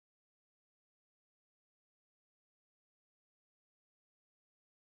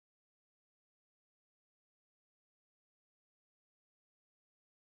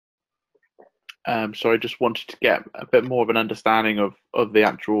So I just wanted to get a bit more of an understanding of the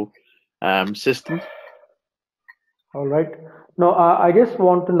actual system. All right. Now, I just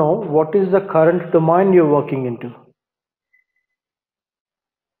want to know what is the current domain you're working into?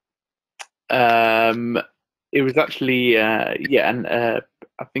 It was actually I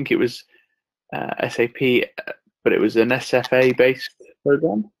think it was SAP, but it was an SFA based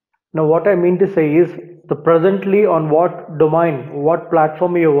program. Now, what I mean to say is the presently on what domain, what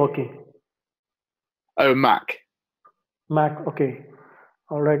platform you're working? Oh, Mac. Mac, okay.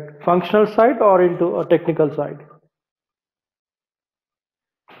 All right. Functional side or into a technical side?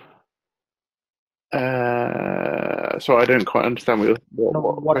 So I don't quite understand No,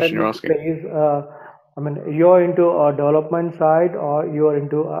 what what I question you're mean to asking. say is, I mean, you're into a development side or you're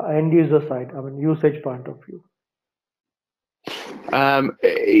into a end user side, I mean, usage point of view. Are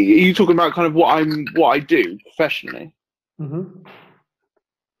you talking about kind of what I do professionally? Mm-hmm.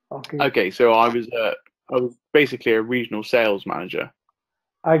 Okay, Okay, so I was basically a regional sales manager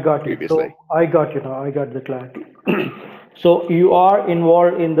I got you. previously. So I got you now. I got the clarity. So you are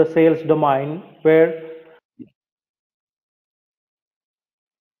involved in the sales domain where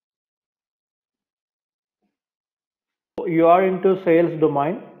you are into sales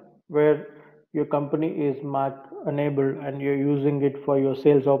domain where your company is Mac enabled and you're using it for your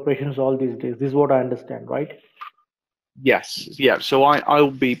sales operations all these days. This is what I understand, right? Yes, yeah. So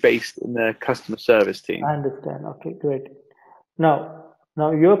I'll be based in the customer service I team. understand. Okay, great. Now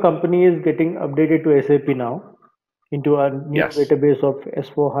your company is getting updated to SAP now into a new Yes. database of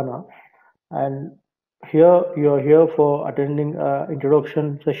S4HANA, and here you are here for attending a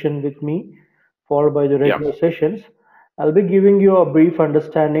introduction session with me, followed by the Yeah, regular sessions. I'll be giving you a brief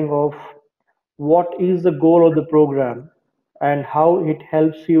understanding of what is the goal of the program and how it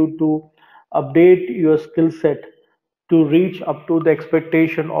helps you to update your skill set to reach up to the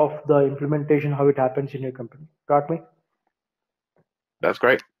expectation of the implementation, how it happens in your company. Got me? that's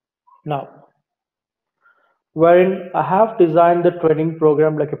great. Now, wherein I have designed the training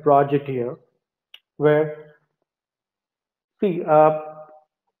program like a project here, where see,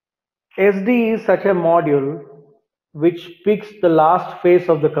 SD is such a module which picks the last phase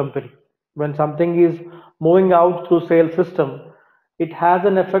of the company. When something is moving out through sales system, it has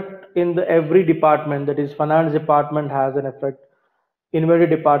an effect in the every department. That is, finance department has an effect, inventory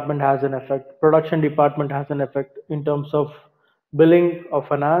department has an effect, production department has an effect in terms of billing of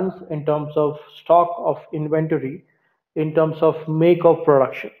finance, in terms of stock of inventory, in terms of make of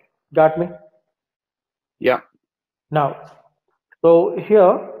production. Got me? Yeah. Now, so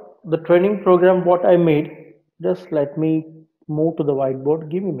here the training program what I made, just let me move to the whiteboard.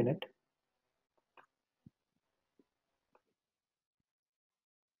 Give me a minute.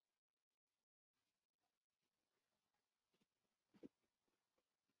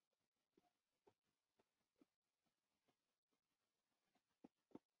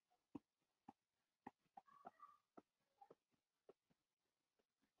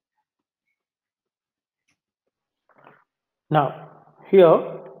 Now, here,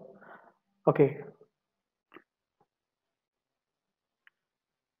 okay. Okay.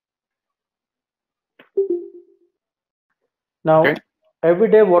 Now,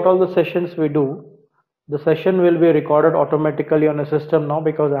 every day, what all the sessions we do, the session will be recorded automatically on a system now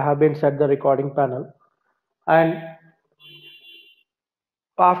because I have been set the recording panel. And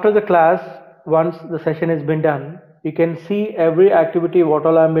after the class, once the session has been done, you can see every activity what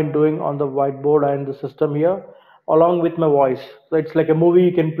all I've been doing on the whiteboard and the system here, along with my voice. So it's like a movie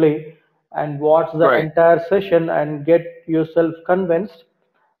you can play and watch the Great. entire session and get yourself convinced,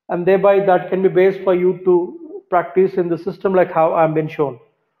 and thereby that can be based for you to practice in the system like how I've been shown.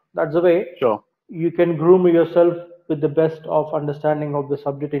 That's the way Sure. you can groom yourself with the best of understanding of the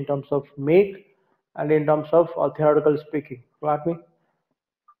subject in terms of make and in terms of theoretical speaking. Got me?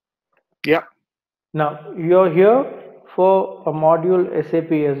 Yeah. Now you're here for a module SAP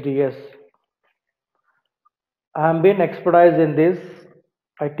SDS. I have been expertise in this.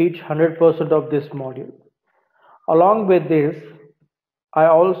 I teach 100% of this module. Along with this, I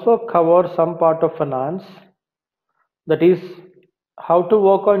also cover some part of finance, that is how to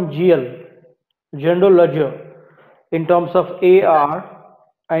work on GL, general ledger, in terms of AR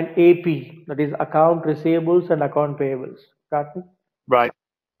and AP, that is account receivables and account payables. Got me? Right.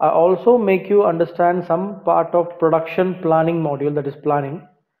 I also make you understand some part of production planning module, that is planning,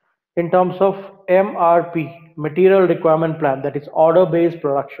 in terms of MRP, material requirement plan, that is order based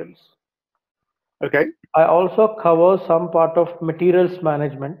productions. Okay. I also cover some part of materials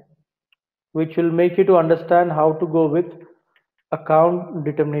management, which will make you to understand how to go with account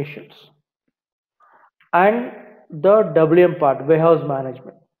determinations, and the WM part, warehouse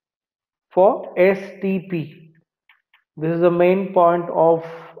management. for STP. This is the main point of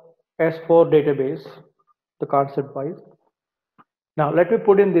S4 database, the concept wise. Now let me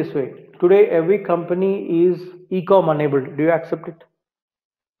put in this way. Today every company is e-com enabled. Do you accept it?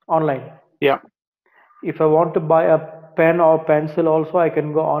 Online. Yeah. If I want to buy a pen or pencil also, I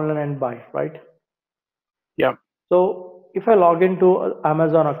can go online and buy, right? Yeah. So if I log into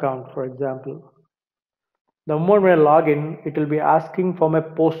Amazon account, for example, the moment when I log in, it will be asking for my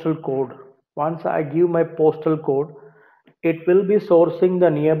postal code. Once I give my postal code, it will be sourcing the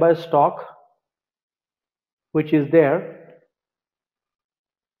nearby stock which is there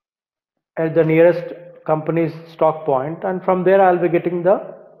at the nearest company's stock point, and from there I'll be getting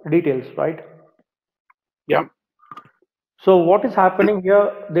the details, right? Yeah. So what is happening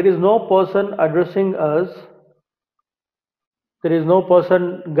here? There is no person addressing us. There is no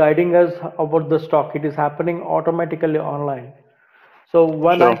person guiding us about the stock. It is happening automatically online. So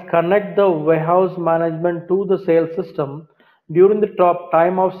when I Sure. connect the warehouse management to the sales system, during the top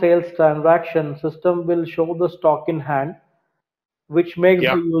time of sales transaction, system will show the stock in hand, which makes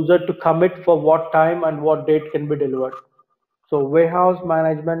the Yeah. user to commit for what time and what date can be delivered. So warehouse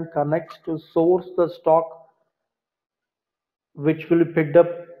management connects to source the stock, which will be picked up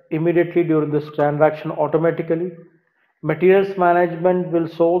immediately during this transaction automatically. Materials management will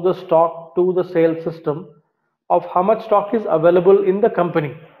show the stock to the sales system of how much stock is available in the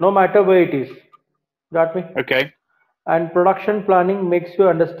company, no matter where it is. Got me? Okay. And production planning makes you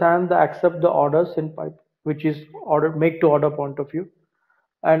understand the accept the orders in pipe, which is order make to order point of view.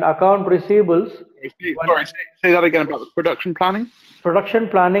 And account receivables, when Sorry, say that again about the production planning. production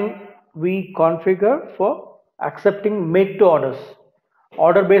planning we configure for accepting make to orders,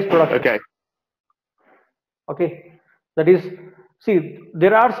 order based production. Okay. Okay, that is, see,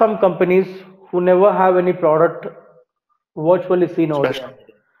 there are some companies who never have any product virtually seen over Special. there.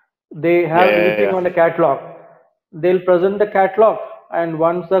 They Yeah. have Yeah. everything Yeah. on the catalog. They'll present the catalog, and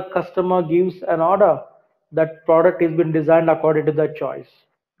once the customer gives an order, that product has been designed according to that choice.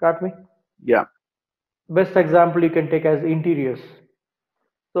 Got me? Yeah. Best example you can take as interiors.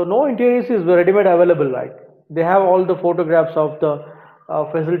 So no interiors is ready-made available, like they have all the photographs of the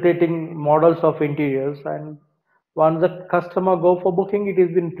facilitating models of interiors, and once the customer go for booking, it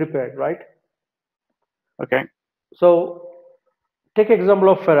is been prepared, right? Okay. So take example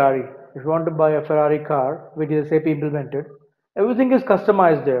of Ferrari. If you want to buy a Ferrari car, which is SAP implemented, everything is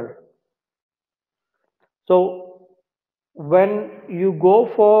customized there. So when you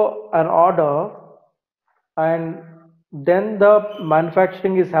go for an order and then the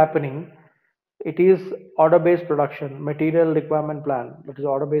manufacturing is happening, it is order based production, material requirement plan, that is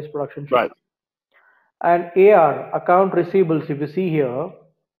order based production sheet. Right. And AR, account receivables, if you see here,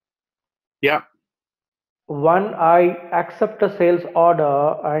 Yeah. when I accept a sales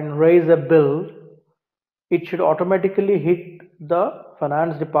order and raise a bill, it should automatically hit the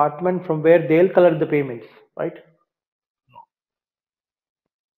finance department from where they'll collect the payments, right?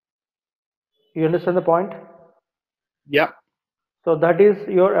 You understand the point? Yeah. So that is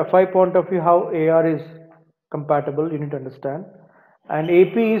your FI point of view, how AR is compatible, you need to understand. And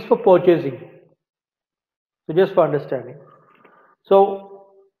AP is for purchasing. So just for understanding. So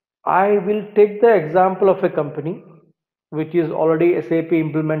I will take the example of a company which is already SAP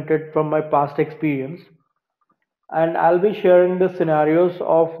implemented from my past experience, and I'll be sharing the scenarios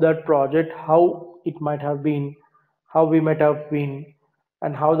of that project, how it might have been, how we might have been,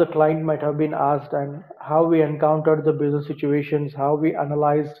 and how the client might have been asked, and how we encountered the business situations, how we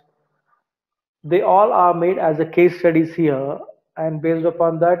analyzed. They all are made as a case studies here, and based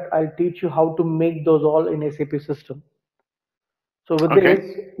upon that, I'll teach you how to make those all in SAP system. So with Okay.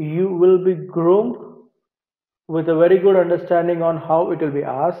 this, you will be groomed with a very good understanding on how it will be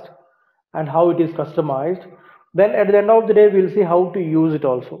asked and how it is customized. Then at the end of the day, we'll see how to use it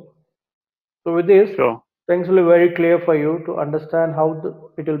also. So with this, Sure. things will be very clear for you to understand how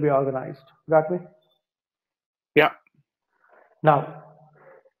it will be organized. Got me? Yeah. Now,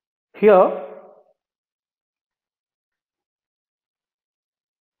 here,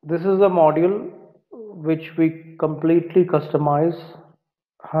 this is a module which we completely customize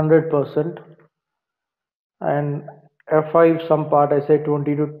 100%, and F5 some part I say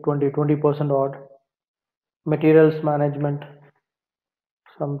 20 to 20% odd, materials management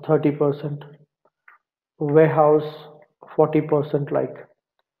some 30%, warehouse 40%, like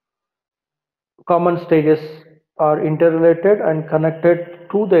common stages are interrelated and connected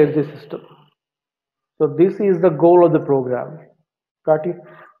to the SD system. So this is the goal of the program. Got it?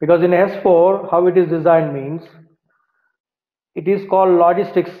 Because in S4, how it is designed means it is called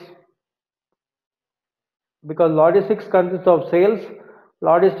logistics, because logistics consists of sales,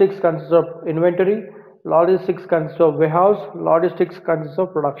 Logistics consists of inventory, logistics consists of warehouse, logistics consists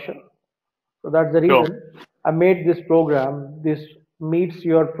of production. So that's the Sure. reason I made this program. This meets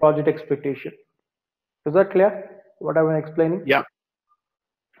your project expectation. Is that clear? What I'm explaining? Yeah.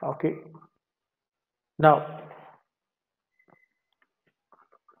 Okay. Now,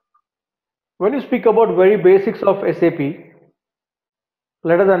 when you speak about very basics of SAP,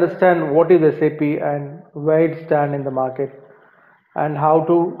 let us understand what is SAP and where it stands in the market, and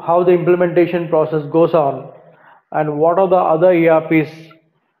how the implementation process goes on, and what are the other ERPs,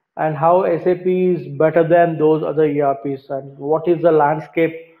 and how SAP is better than those other ERPs, and what is the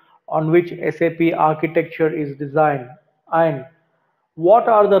landscape on which SAP architecture is designed, and what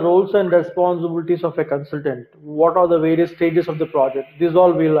are the roles and responsibilities of a consultant, what are the various stages of the project. This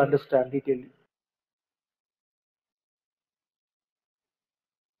all we'll understand detailedly.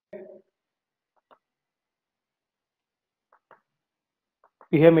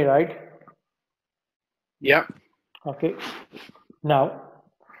 You hear me, right? Yeah. Okay. Now,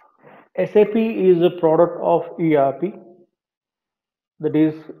 SAP is a product of ERP, that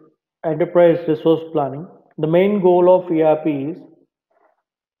is Enterprise Resource Planning. The main goal of ERP is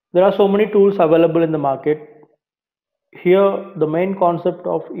there are so many tools available in the market. Here, the main concept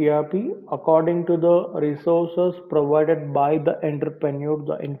of ERP, according to the resources provided by the entrepreneur,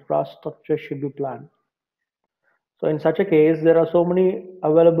 the infrastructure should be planned. So, in such a case, there are so many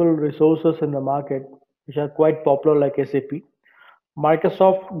available resources in the market which are quite popular, like SAP.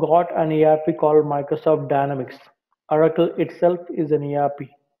 Microsoft got an ERP called Microsoft Dynamics. Oracle itself is an ERP.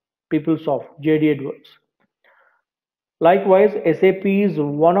 PeopleSoft, JD Edwards. Likewise, SAP is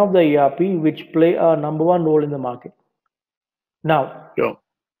one of the ERP which play a number one role in the market. Now, Sure.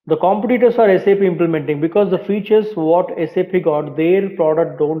 the competitors are SAP implementing because the features what SAP got, their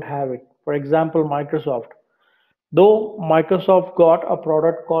product don't have it. For example, Microsoft. Though Microsoft got a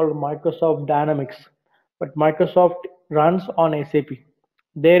product called Microsoft Dynamics, but Microsoft runs on SAP.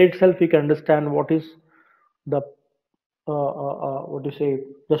 There itself you can understand what is the what do you say,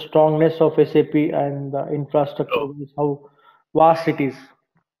 the strongness of SAP and the infrastructure, Sure. how vast it is.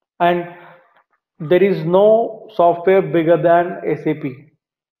 And there is no software bigger than SAP.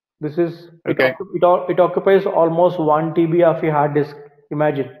 This is Okay. it occupies almost 1 TB of your hard disk.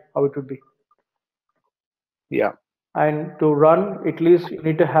 Imagine how it would be. Yeah. And to run, at least you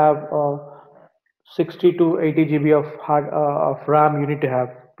need to have 60 to 80 GB of of RAM. You need to have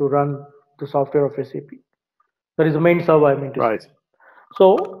to run the software of SAP. That is the main server, I mean to say. Right.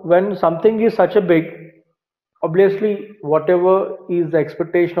 So when something is such a big, obviously whatever is the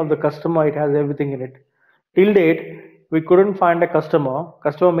expectation of the customer, it has everything in it. Till date, we couldn't find a customer.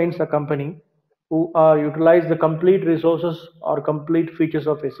 Customer means a company who utilize the complete resources or complete features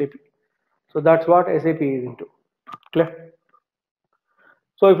of SAP. So that's what SAP is into. Clear?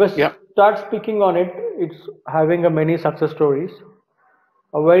 So if I Yeah. start speaking on it, it's having a many success stories.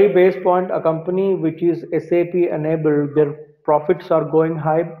 A very base point, a company which is SAP enabled, their profits are going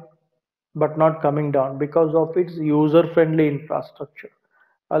high but not coming down because of its user-friendly infrastructure.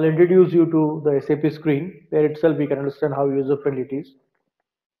 I'll introduce you to the SAP screen. There itself we can understand how user-friendly it is.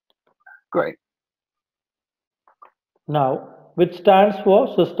 Great. Now, which stands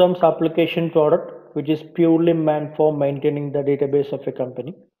for Systems Application Product, which is purely meant for maintaining the database of a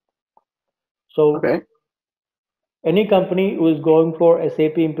company. So Okay. any company who is going for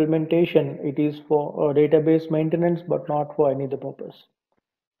SAP implementation, it is for database maintenance, but not for any other purpose.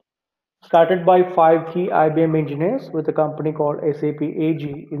 Started by 5 key IBM engineers with a company called SAP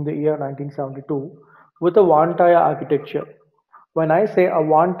AG in the year 1972 with a one-tier architecture. When I say a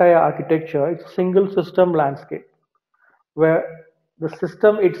one-tier architecture, it's a single system landscape where the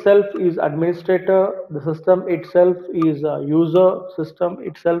system itself is administrator, the system itself is a user, system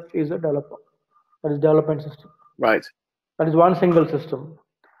itself is a developer. That is development system. Right. That is one single system.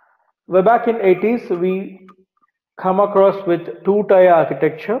 Way back in 80s, we come across with two-tier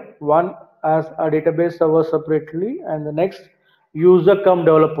architecture, one as a database server separately, and the next user come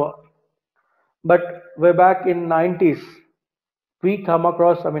developer. But way back in 90s, we come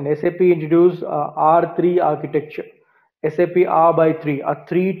across, SAP introduced R3 architecture, SAP R by 3, a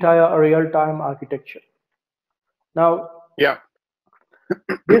three-tier real-time architecture. Now, Yeah.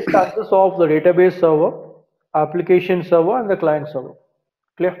 this consists of the database server, application server, and the client server.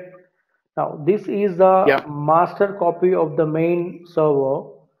 Clear? Now, this is the Yeah. master copy of the main server.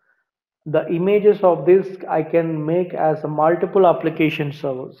 The images of this I can make as a multiple application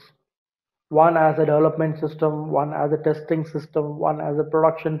servers. One as a development system, one as a testing system, one as a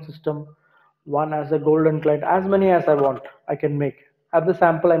production system, one as a golden client, as many as I want, I can make. At the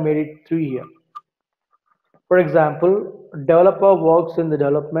sample, I made it 3 here. For example, developer works in the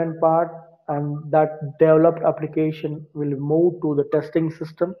development part, and that developed application will move to the testing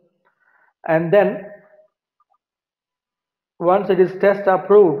system, and then once it is test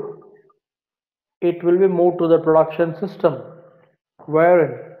approved, it will be moved to the production system,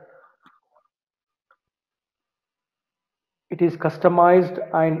 wherein it is customized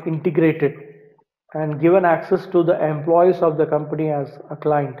and integrated and given access to the employees of the company as a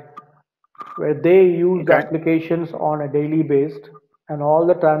client, where they use the Okay. applications on a daily basis, and all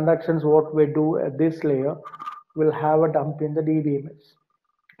the transactions what we do at this layer will have a dump in the DBMS.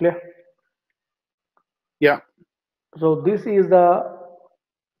 Clear? Yeah. So this is the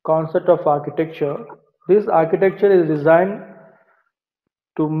concept of architecture. This architecture is designed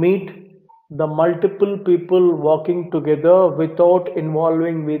to meet the multiple people working together without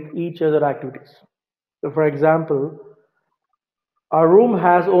involving with each other activities. So for example, a room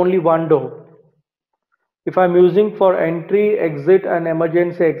has only one door. If I'm using for entry, exit and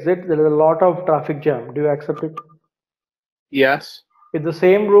emergency exit, there is a lot of traffic jam. Do you accept it? Yes. If the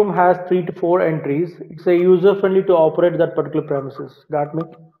same room has 3 to 4 entries, it's a user friendly to operate that particular premises. Got me?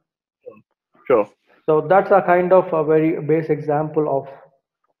 Sure. So that's a kind of a very base example of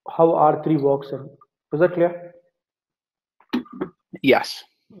how R3 works in. Is that clear? Yes.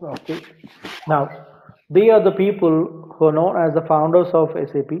 Okay. Now, they are the people who are known as the founders of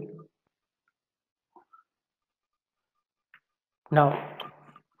SAP. Now,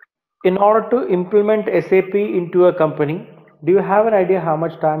 in order to implement SAP into a company, do you have an idea how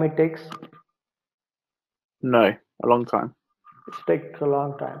much time it takes? No. A long time. It takes a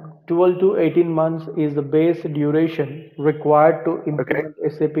long time. 12 to 18 months is the base duration required to Okay. implement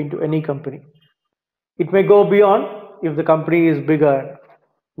SAP into any company. It may go beyond if the company is bigger.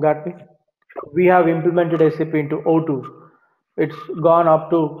 Got me? We have implemented SAP into O2. It's gone up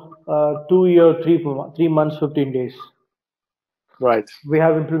to 2 years, 3 months, 15 days. Right. We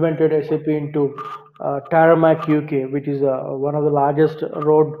have implemented SAP into Tarmac UK, which is one of the largest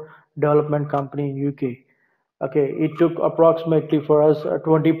road development company in UK. Okay, it took approximately for us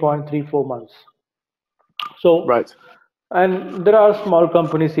 20.34 months. So, Right. and there are small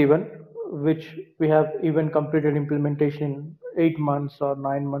companies even which we have even completed implementation in 8 months or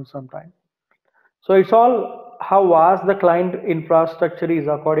 9 months sometime. So it's all how vast the client infrastructure is,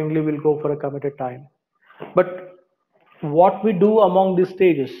 accordingly we'll go for a committed time. But what we do among these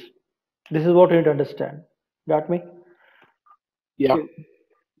stages, this is what you need to understand. Got me? Yeah. Okay.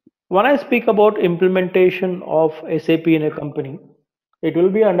 When I speak about implementation of SAP in a company, it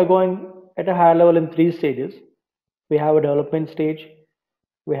will be undergoing at a high level in 3 stages. We have a development stage,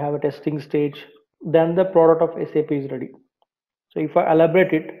 we have a testing stage, then the product of SAP is ready. So if I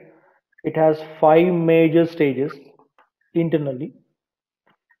elaborate it, it has 5 major stages internally: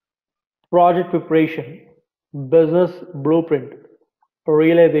 project preparation, business blueprint,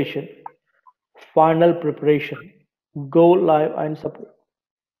 realization, final preparation, go live and support.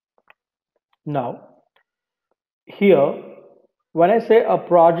 Now, here, when I say a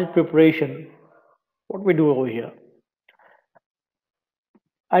project preparation, what we do over here,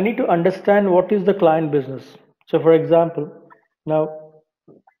 I need to understand what is the client business. So for example, now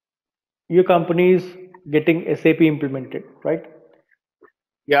your company is getting SAP implemented, right?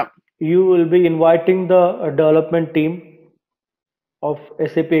 Yeah. You will be inviting the development team of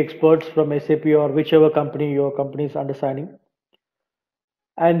SAP experts from SAP or whichever company your company is understanding,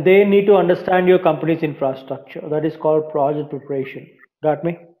 and they need to understand your company's infrastructure. That is called project preparation. Got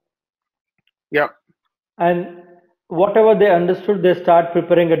me? Yeah. And whatever they understood, they start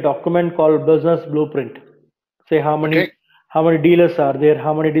preparing a document called business blueprint. Say Okay. how many dealers are there,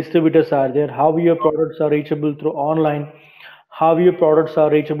 how many distributors are there, how your products are reachable through online, how your products are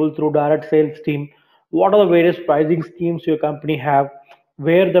reachable through direct sales team, what are the various pricing schemes your company have,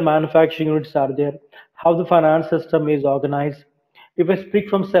 where the manufacturing units are there, how the finance system is organized. If I speak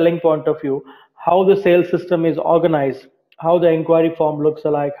from selling point of view, how the sales system is organized, how the inquiry form looks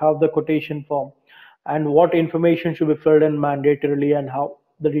like, how the quotation form, and what information should be filled in mandatorily and how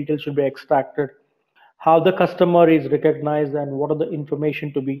the details should be extracted, how the customer is recognized and what are the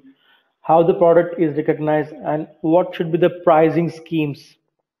information to be, how the product is recognized and what should be the pricing schemes.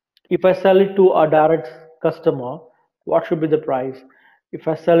 If I sell it to a direct customer, what should be the price? If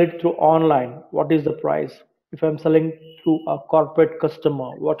I sell it through online, what is the price? If I'm selling to a corporate customer,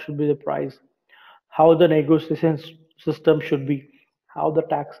 what should be the price? How the negotiation system should be, how the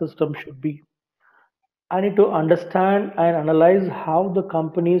tax system should be. I need to understand and analyze how the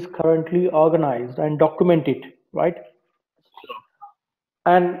company is currently organized and document it, right?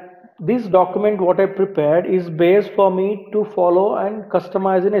 And this document, what I prepared, is based for me to follow and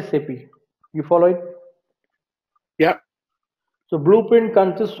customize in SAP. You follow it? So blueprint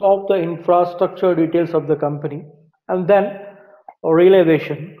consists of the infrastructure details of the company, and then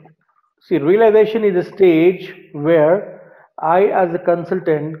realization. See, realization is a stage where I, as a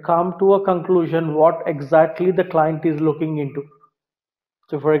consultant, come to a conclusion what exactly the client is looking into.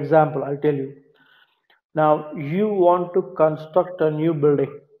 So, for example, I'll tell you. Now, you want to construct a new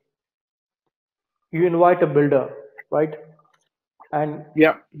building. You invite a builder, right? And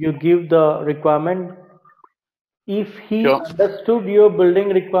Yeah. you give the requirement. If he Sure. understood your building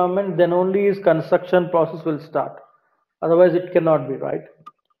requirement, then only his construction process will start. Otherwise, it cannot be, right?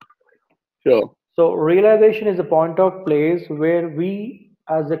 Sure. So realization is a point of place where we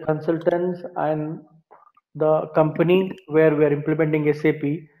as a consultants and the company where we are implementing SAP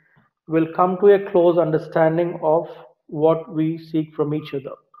will come to a close understanding of what we seek from each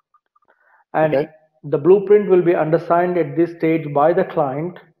other. And Okay. the blueprint will be undersigned at this stage by the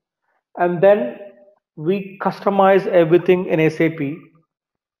client, and then we customize everything in SAP.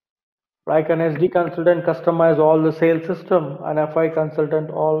 Like an SD consultant customize all the sales system, an FI consultant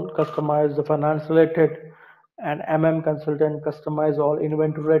all customize the finance related, and MM consultant customize all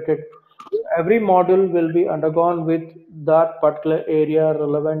inventory related. So every module will be undergone with that particular area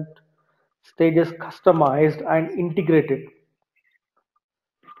relevant stages customized and integrated.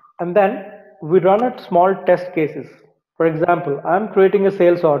 And then we run at small test cases. For example, I'm creating a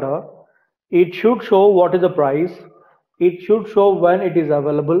sales order. It should show what is the price. It should show when it is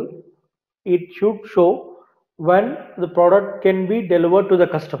available. It should show when the product can be delivered to the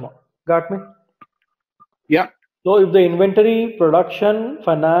customer. Got me? Yeah. So if the inventory, production,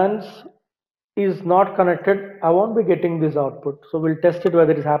 finance is not connected, I won't be getting this output. So we'll test it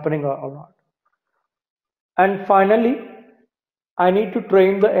whether it is happening or not. And finally, I need to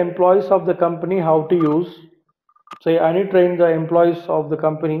train the employees of the company how to use. Say, I need to train the employees of the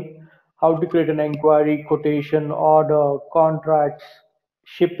company how to create an inquiry, quotation, order, contracts,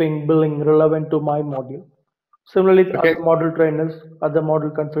 shipping, billing relevant to my module. Similarly, Okay. other module trainers, other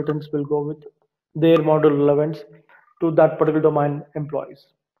module consultants will go with their module relevance to that particular domain employees.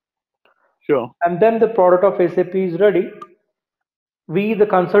 Sure. And then the product of SAP is ready. We, the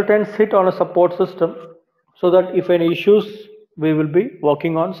consultants, sit on a support system so that if any issues, we will be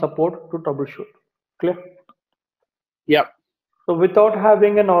working on support to troubleshoot. Clear? Yeah. So without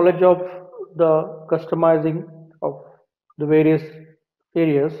having a knowledge of the customizing of the various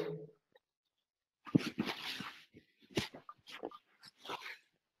areas,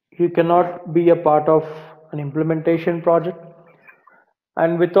 you cannot be a part of an implementation project.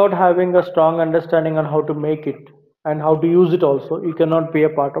 And without having a strong understanding on how to make it and how to use it also, you cannot be a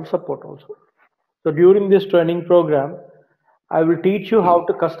part of support also. So during this training program, I will teach you how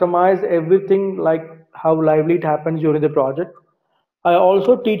to customize everything like how lively it happens during the project. I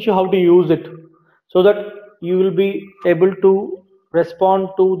also teach you how to use it so that you will be able to respond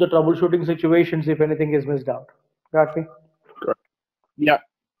to the troubleshooting situations if anything is missed out. Got me? Great. Yeah.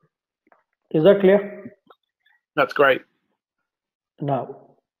 Is that clear? That's great. Now,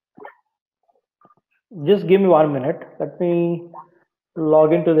 just give me 1 minute. Let me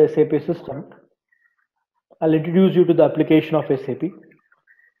log into the SAP system. I'll introduce you to the application of SAP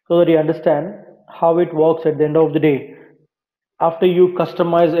so that you understand how it works at the end of the day after you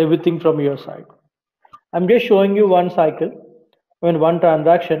customize everything from your side. I'm just showing you one cycle, one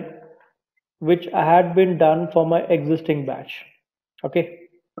transaction which had been done for my existing batch. Okay,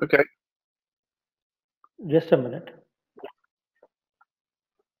 Okay. just a minute.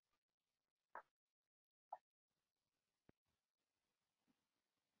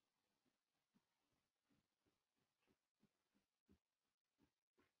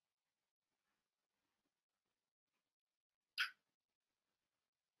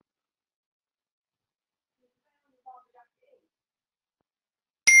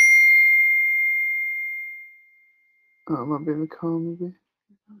 Oh, I might be in the car, maybe.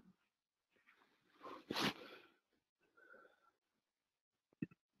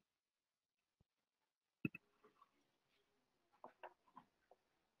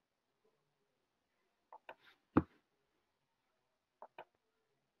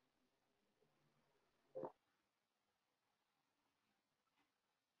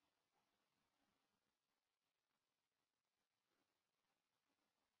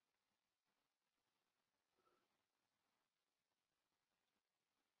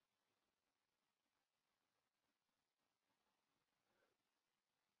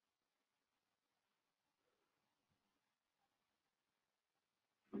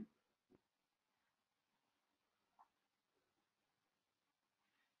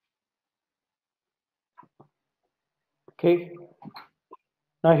 Okay,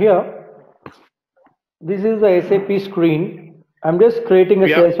 now here, this is the SAP screen I'm just creating a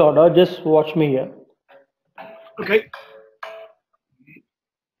Yeah. sales order. Just watch me here. Okay.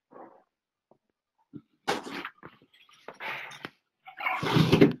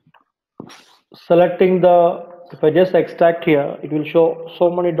 Selecting if I just extract here, it will show so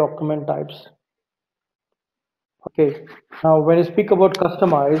many document types. Okay. Now, when you speak about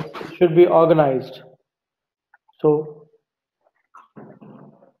customize, it should be organized. So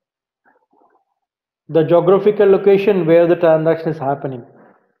the geographical location where the transaction is happening.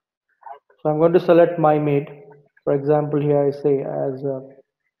 So I'm going to select my made. For example, here I say as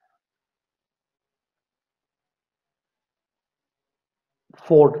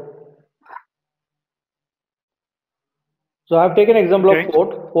Ford. So I've taken an example Okay.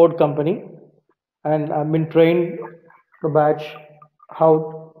 of Ford company, and I've been trained the batch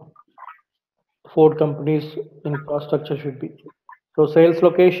how Ford company's infrastructure should be. So sales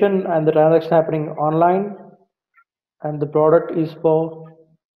location and the transaction happening online, and the product is for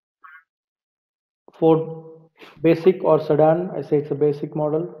Ford basic or sedan. I say it's a basic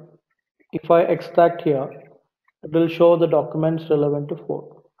model. If I extract here, it will show the documents relevant to Ford.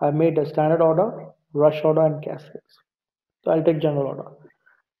 I made a standard order, rush order, and cascades. So I'll take general order.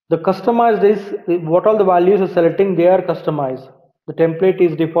 The customized is what all the values are selecting, they are customized. The template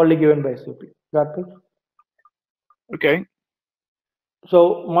is defaultly given by SAP. Got me? Okay.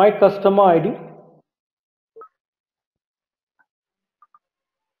 So my customer ID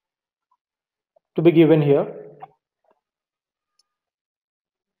to be given here.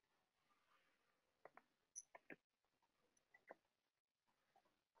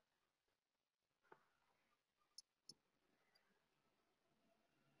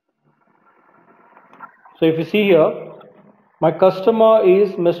 So if you see here, my customer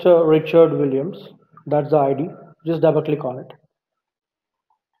is Mr. Richard Williams. That's the ID. Just double click on it.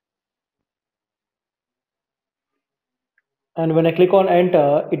 And when I click on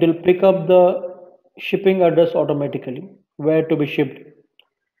enter, it will pick up the shipping address automatically, where to be shipped.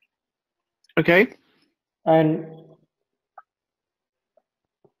 Okay. And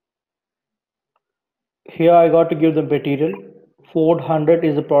here I got to give the material. 400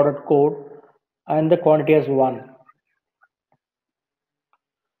 is the product code and the quantity as 1.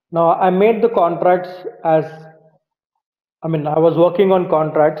 Now I made the contracts as, I was working on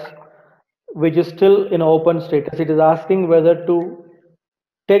contracts which is still in open status. It is asking whether to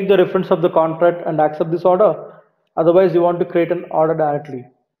take the reference of the contract and accept this order. Otherwise, you want to create an order directly.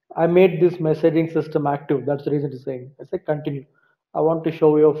 I made this messaging system active. That's the reason it's saying. I say continue. I want to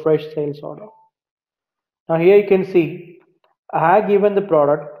show you a fresh sales order. Now here you can see I have given the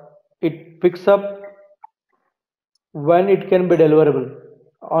product. It picks up when it can be deliverable.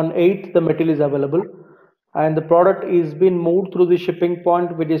 On 8th, the material is available, and the product is being moved through the shipping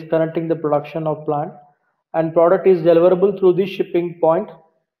point, which is connecting the production of plant, and product is deliverable through the shipping point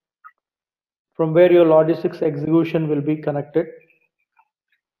from where your logistics execution will be connected,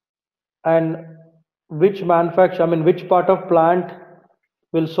 and which manufacturer, which part of plant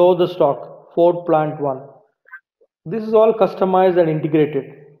will store the stock. Ford plant 1. This is all customized and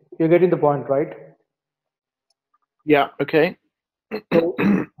integrated. You're getting the point, right? Yeah. Okay. So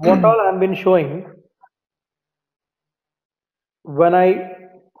what all I've been showing, when I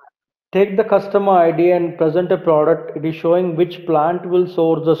take the customer ID and present a product, it is showing which plant will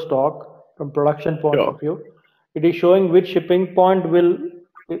source the stock from production point Sure. of view. It is showing which shipping point will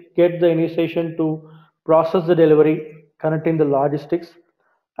get the initiation to process the delivery, connecting the logistics.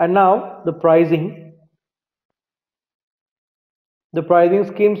 And now the pricing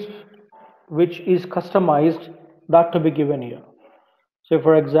schemes which is customized, that to be given here. So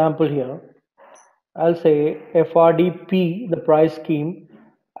for example here, I'll say FRDP, the price scheme,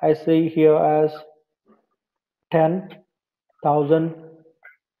 I say here as 10,000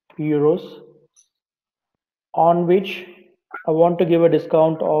 euros, on which I want to give a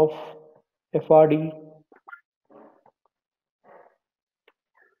discount of FRD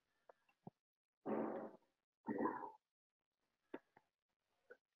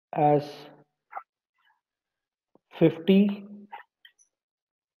as 50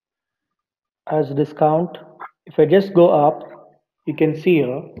 as discount. If I just go up, you can see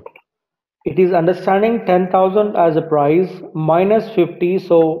here it is understanding 10,000 as a price minus 50,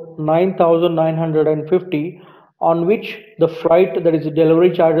 so 9,950, on which the freight, that is the delivery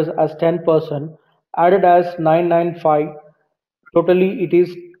charges, as 10% added as 995. Totally it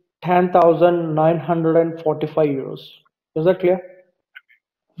is 10,945 euros. Is that clear?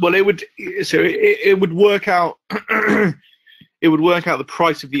 Well, it would. So it would work out. It would work out the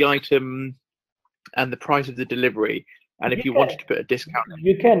price of the item and the price of the delivery. And if you wanted to put a discount,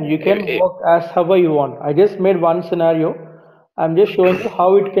 You can work as however you want. I just made one scenario I'm just showing you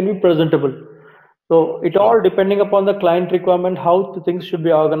how it can be presentable. So it Sure. all depending upon the client requirement, how the things should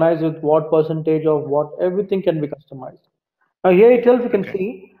be organized with what percentage of what, everything can be customized. Now here itself you can Okay.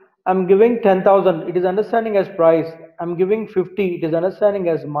 see I'm giving 10,000, it is understanding as price. I'm giving 50, it is understanding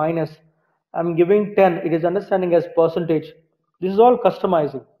as minus. I'm giving 10, it is understanding as percentage. This is all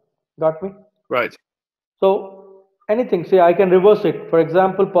customizing. Got me? Right. So anything, say I can reverse it. For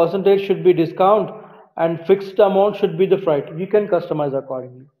example, percentage should be discount and fixed amount should be the freight. You can customize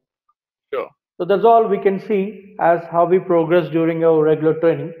accordingly. Sure. So that's all we can see as how we progress during our regular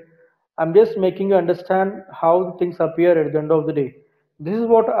training. I'm just making you understand how things appear at the end of the day. This is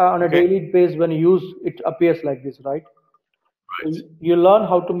what on a Okay. daily basis when you use it appears like this, right? So Right. you learn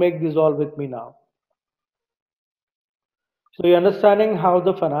how to make this all with me now. So you're understanding how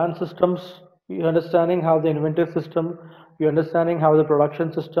the finance systems, you're understanding how the inventory system, you're understanding how the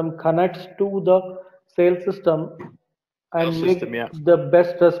production system connects to the sales system Sales and system. make Yeah. the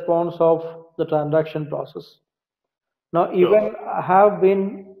best response of the transaction process. Now, Sure. even I have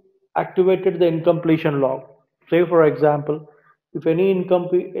been activated the incompletion log. Say, for example, if any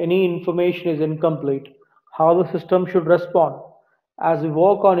information is incomplete, how the system should respond. As we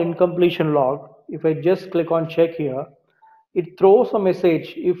work on incompletion log, if I just click on check here, it throws a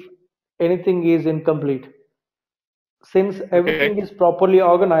message if anything is incomplete. Since Okay. everything is properly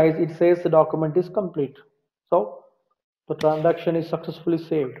organized, it says the document is complete. So the transaction is successfully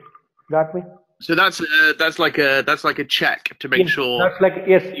saved. Got me? So that's like a check to make Yes, sure that's like,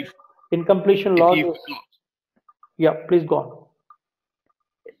 yes, if incompletion if log you is, forgot yeah, please go on.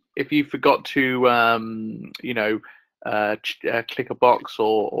 if you forgot to click a box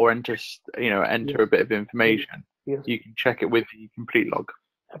or enter enter Yes, a bit of yes, information, yes, you can check it with the complete log.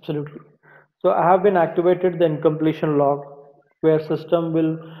 absolutely. So I have been activated the incompletion log where system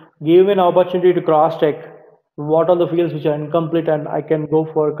will give an opportunity to cross check what are the fields which are incomplete and I can go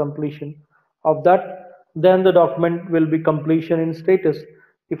for completion of that. Then the document will be completion in status.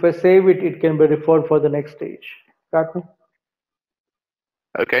 If I save it, it can be referred for the next stage. Got me?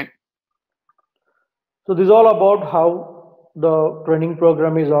 Okay. So this is all about how the training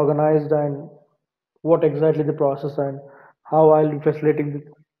program is organized and what exactly the process and how I'll be facilitating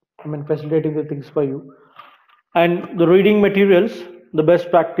the things for you. And the reading materials, the best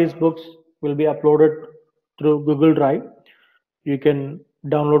practice books will be uploaded through Google Drive. You can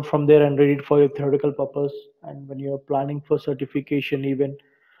download from there and read it for your theoretical purpose. And when you're planning for certification, even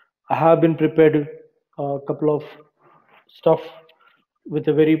I have been prepared a couple of stuff with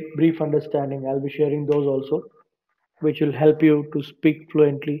a very brief understanding. I'll be sharing those also, which will help you to speak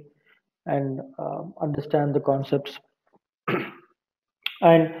fluently and understand the concepts.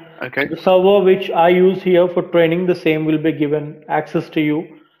 And Okay. the server which I use here for training, the same will be given access to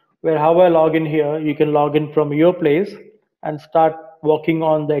you, where how I log in here, you can log in from your place and start working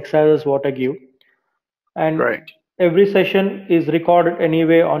on the exercises what I give. And Great. every session is recorded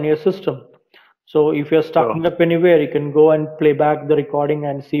anyway on your system. So if you're stuck Sure. up anywhere, you can go and play back the recording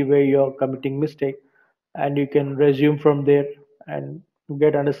and see where you're committing mistake, and you can resume from there and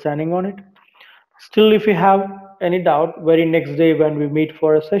get understanding on it. Still, if you have any doubt, very next day when we meet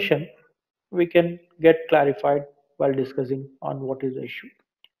for a session, we can get clarified while discussing on what is the issue.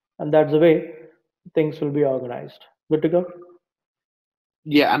 And that's the way things will be organized. Good to go?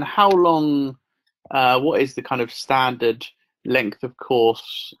 Yeah. And how long? What is the kind of standard length of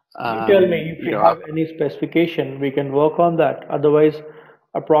course? You tell me if you have any specification, we can work on that. Otherwise,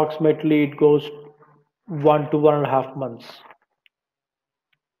 approximately it goes 1 to 1.5 months.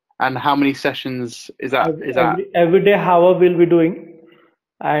 And how many sessions is that? Is that Every day, hour we'll be doing,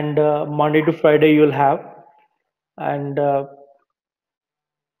 and Monday to Friday you'll have, and What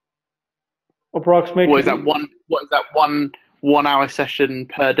is that approximately, one? What is that 1 hour session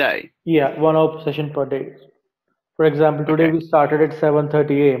per day? yeah, 1 hour session per day. For example, today Okay. we started at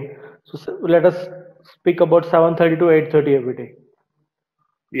 7:30 a.m. So let us speak about 7:30 to 8:30 every day.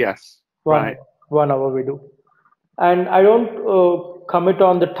 Yes. One Right. hour, 1 hour we do. And I don't commit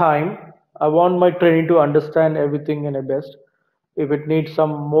on the time. I want my training to understand everything in a best. If it needs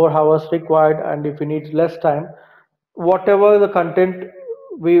some more hours required and if it needs less time, whatever the content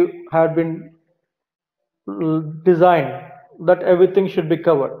we had been designed, that everything should be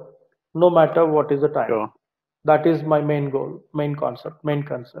covered, no matter what is the time. Sure. That is my main goal, main concept, main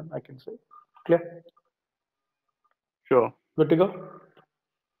concern, I can say. Clear? Sure. Good to go?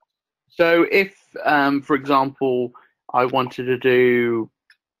 So if, for example, I wanted to do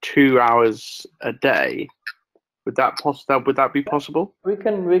 2 hours a day, would that be possible? We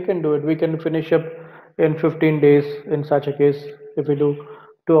can do it. We can finish up in 15 days in such a case if we do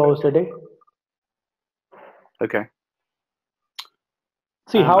 2 hours a day. Okay.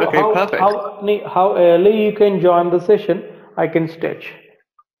 See how Okay, perfect. how early you can join the session. I can stretch.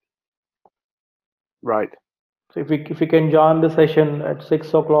 Right. So if we can join the session at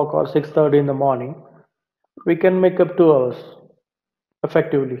 6 o'clock or 6:30 in the morning, we can make up 2 hours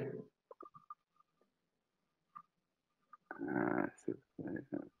effectively. Uh,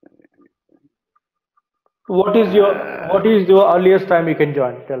 What is your earliest time you can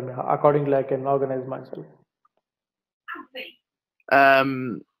join? Tell me. Accordingly, I can organize myself.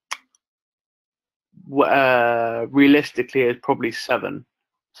 Realistically, it's probably 7.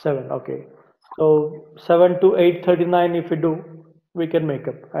 7. Okay. So 7 to 8:39. If we do, we can make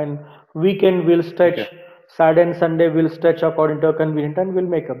up. And weekend we'll stretch. Okay. Saturday and Sunday we'll stretch according to our convenient, and we'll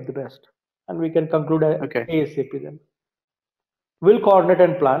make up the best. And we can conclude Okay. ASAP then. We'll coordinate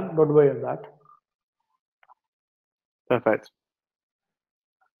and plan. Don't worry on that. Perfect.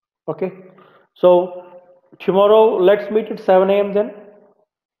 Okay. So tomorrow let's meet at 7 a.m. then.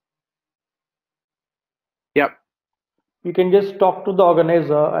 Yep. You can just talk to the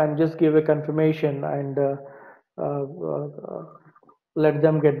organizer and just give a confirmation and uh, uh, let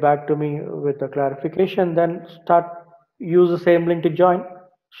them get back to me with a clarification. Then use the same link to join.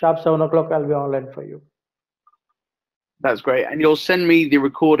 Sharp 7 o'clock, I'll be online for you. That's great. And you'll send me the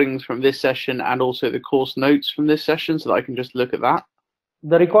recordings from this session and also the course notes from this session so that I can just look at that.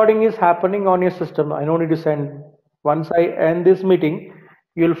 The recording is happening on your system. I don't need to send. Once I end this meeting,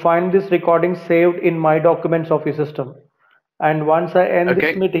 you'll find this recording saved in my documents of your system. And once I end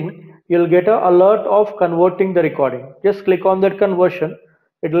this meeting, you'll get an alert of converting the recording. Just click on that conversion.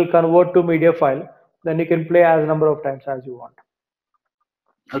 It will convert to media file. Then you can play as number of times as you want.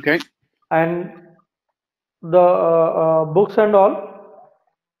 Okay. And the books and all,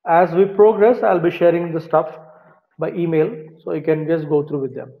 as we progress, I'll be sharing the stuff by email, so you can just go through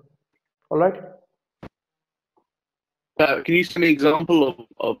with them. All right. Can you send me an example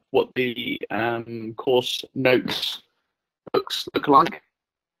of what the course notes books look like?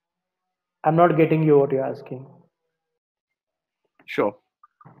 I'm not getting you what you're asking. Sure.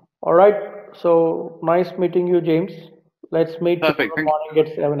 All right. So nice meeting you, James. Let's meet Perfect. tomorrow morning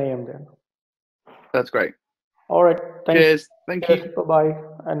at 7 a.m. then. That's great. All right. Thanks. Cheers. Thank you. Bye-bye.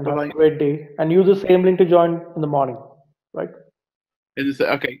 And Bye-bye. have a great day. And use the same link to join in the morning. Right?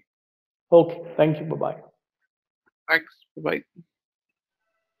 Okay. Okay. Thank you. Bye-bye. Thanks. Bye-bye.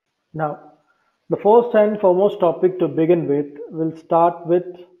 Now, the first and foremost topic to begin with, we'll start with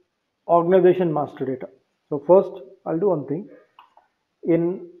organization master data. So first, I'll do one thing.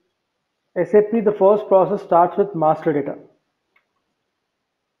 In SAP, the first process starts with master data.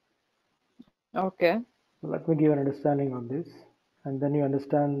 Okay. Let me give an understanding on this, and then you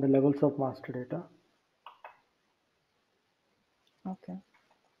understand the levels of master data. Okay.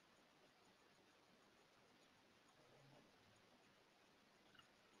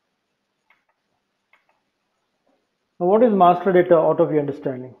 Now, what is master data out of your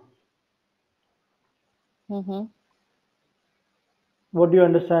understanding? Mm-hmm. What do you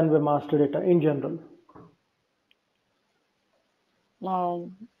understand by master data in general?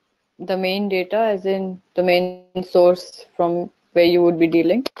 The main data, as in the main source from where you would be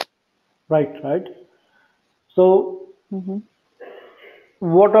dealing. Right. So, Mm-hmm.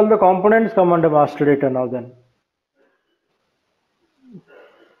 what all the components come under master data now then?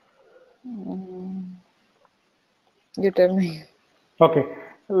 You tell me. Okay,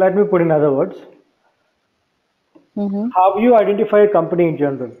 let me put in other words. Mm-hmm. How you identify a company in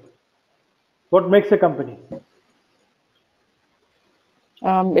general? What makes a company?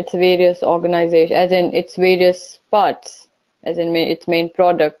 It's various organization, as in its various parts, as in its main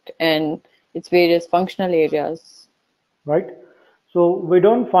product and its various functional areas. Right. So we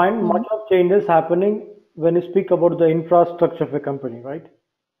don't find much of changes happening when you speak about the infrastructure of a company, right?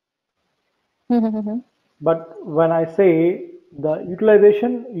 Mm-hmm. But when I say the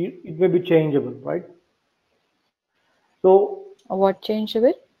utilization, it may be changeable, right? So, What changed a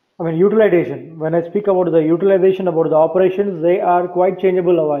bit? I mean, utilization, when I speak about the utilization, about the operations, they are quite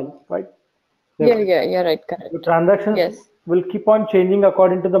changeable a while, right? Yeah, right, The correct. transactions Yes. will keep on changing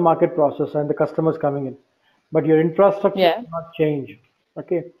according to the market process and the customers coming in. But your infrastructure Yeah. will not change.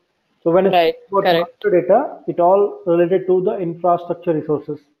 Okay. So when I Right, speak about correct. master data, it all related to the infrastructure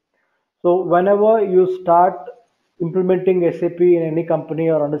resources. So whenever you start implementing SAP in any company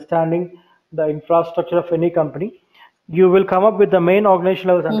or understanding the infrastructure of any company, you will come up with the main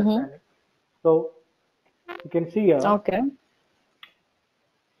organizational understanding. So you can see here. Okay.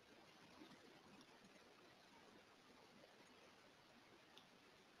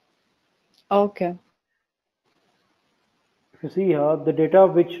 Okay. If you see here, the data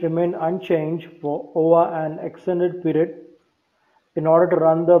which remain unchanged for over an extended period in order to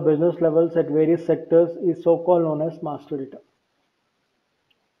run the business levels at various sectors is so-called known as master data.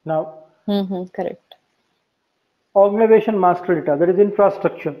 Now, Correct. organization master data, that is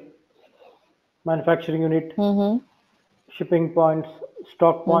infrastructure, manufacturing unit, shipping points,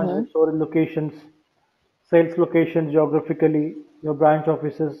 stock points, and storage locations, sales locations geographically, your branch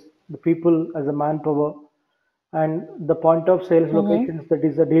offices, the people as a manpower, and the point of sales locations, that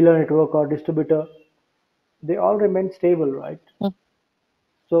is a dealer network or distributor, they all remain stable, right?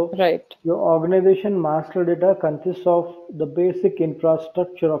 So Right. your organization master data consists of the basic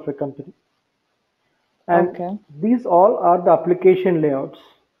infrastructure of a company. And Okay. these all are the application layouts.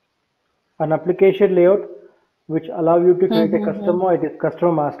 An application layout which allow you to create a customer, it is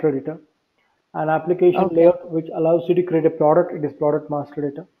customer master data. An application Okay. layout which allows you to create a product, it is product master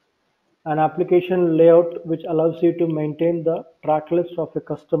data. An application layout which allows you to maintain the track list of a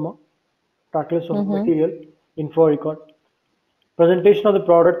customer, track list of material, info record, presentation of the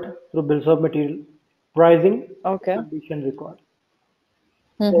product through bills of material, pricing, Okay. condition record.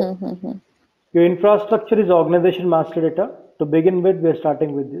 So your infrastructure is organization master data. To begin with, we are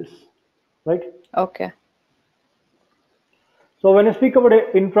starting with this, right? Okay. So when I speak about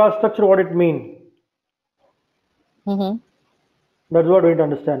infrastructure, what it means, that's what we need to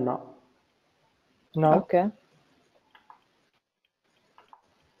understand now. Okay.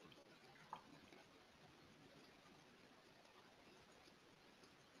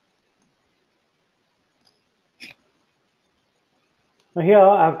 Now here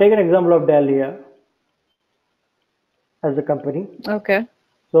I've taken an example of Dell here as a company. Okay.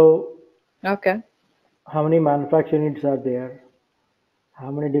 So Okay. how many manufacturing units are there?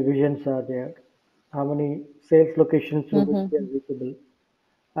 How many divisions are there? How many sales locations through which they are reachable?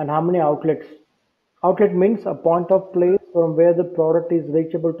 And how many outlets? Outlet means a point of place from where the product is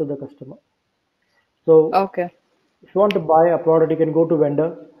reachable to the customer. So Okay. if you want to buy a product, you can go to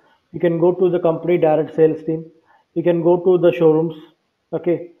vendor, you can go to the company direct sales team, you can go to the showrooms,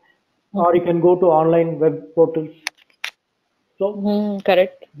 okay, or you can go to online web portals. So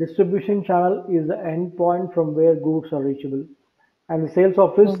Correct. distribution channel is the end point from where goods are reachable, and the sales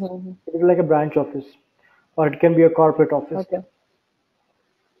office it is like a branch office, or it can be a corporate office. Okay.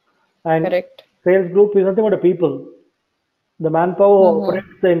 And Correct. sales group is nothing but a people. The manpower operates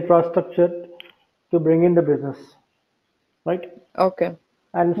the infrastructure to bring in the business, right? Okay.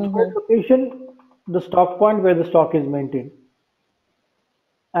 And storage location, the stock point where the stock is maintained.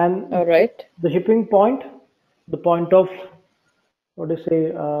 And All right. the shipping point, the point of, what do you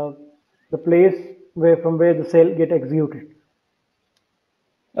say, the place where from where the sale get executed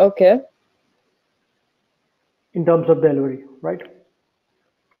Okay. in terms of delivery, right?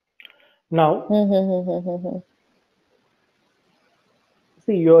 Now,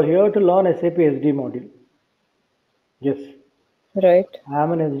 see, you're here to learn SAP SD module. Yes, Right.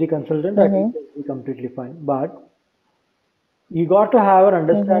 I'm an SD consultant. I teach SD completely fine, but you got to have an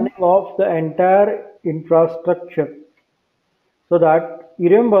understanding of the entire infrastructure, so that you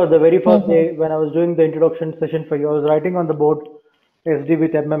remember the very first day when I was doing the introduction session for you, I was writing on the board SD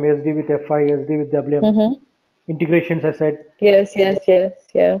with MM, SD with FI, SD with WM, integrations I said. Yes. Yes. Yes.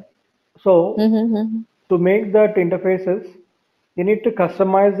 Yeah. So to make that interfaces, you need to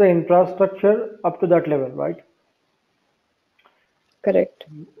customize the infrastructure up to that level, right? Correct.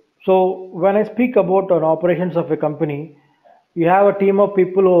 So when I speak about an operations of a company, you have a team of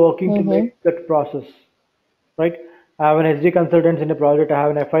people who are working to make that process, right? I have an SD consultant in a project, I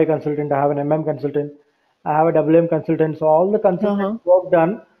have an FI consultant, I have an MM consultant, I have a WM consultant. So all the consultant work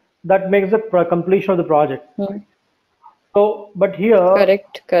done, that makes the completion of the project. So, but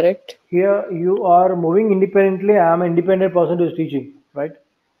Correct. Correct. here you are moving independently. I am an independent person who is teaching, right?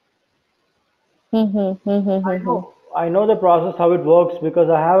 I know the process how it works because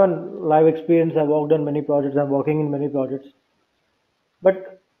I have a live experience. I worked on many projects. I'm working in many projects.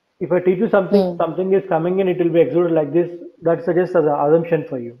 But if I teach you something, something is coming in, it will be executed like this. That suggests as an assumption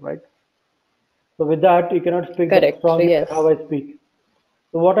for you, right? So with that, you cannot speak that Correct. strongly Yes. how I speak.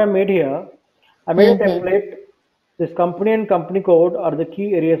 So what I made here, I made a template. This company and company code are the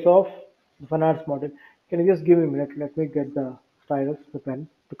key areas of the finance model. Can you just give me a minute? Let me get the stylus, the pen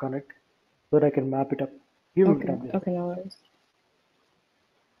to connect so that I can map it up. Give me a Okay. minute. Okay. No worries.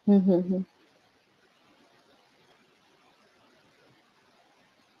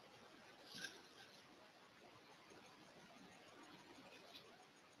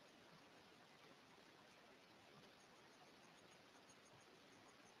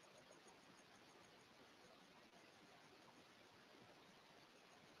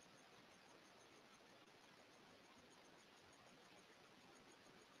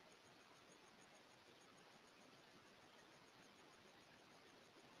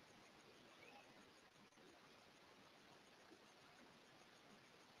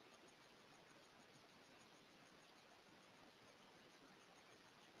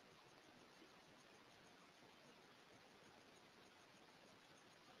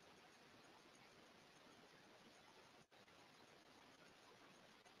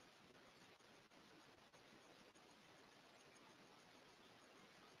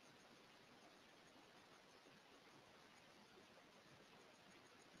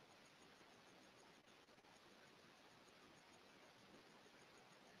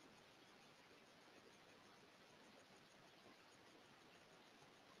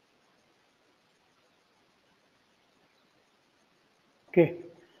 Okay.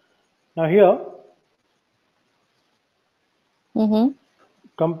 Now here,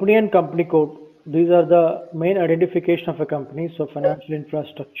 company and company code. These are the main identification of a company. So financial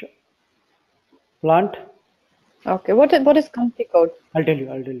infrastructure. Plant. Okay. What is company code? I'll tell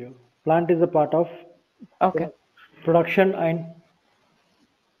you. Plant is a part of Okay. production and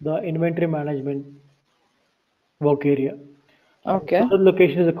the inventory management work area. Okay. The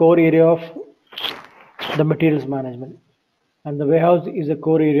location is a core area of the materials management, and the warehouse is a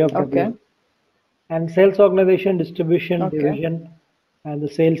core area of Okay. WM. And sales organization, distribution, Okay. division, and the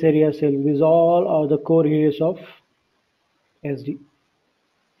sales area, sales. These all are the core areas of SD.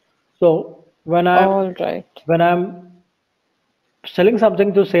 So when All right. I'm selling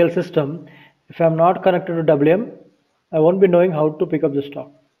something to sales system, if I'm not connected to WM, I won't be knowing how to pick up the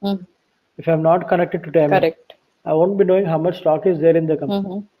stock. Mm. If I'm not connected to TMS, Correct. I won't be knowing how much stock is there in the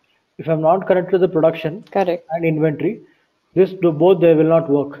company. If I'm not connected to the production Correct. and inventory, both they will not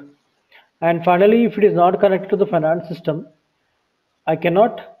work. And finally, if it is not connected to the finance system, I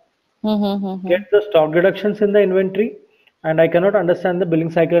cannot get the stock deductions in the inventory, and I cannot understand the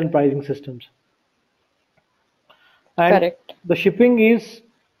billing cycle and pricing systems. And Correct. the shipping is,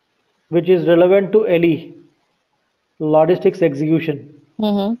 which is relevant to LE, logistics execution,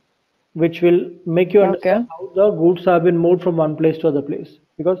 which will make you understand how the goods have been moved from one place to other place.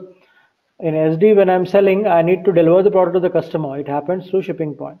 Because in SD, when I'm selling, I need to deliver the product to the customer. It happens through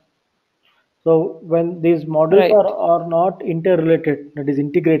shipping point. So when these models are not interrelated, that is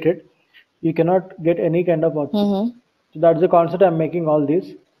integrated, you cannot get any kind of output. So that's the concept I'm making all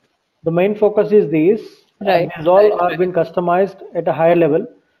this. The main focus is these, and these all are been customized at a higher level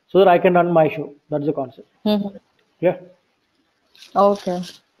so that I can run my show. That's the concept. Yeah. Okay.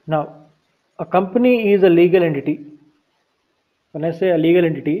 Now, a company is a legal entity. When I say a legal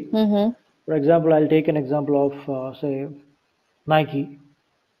entity, for example, I'll take an example of say Nike.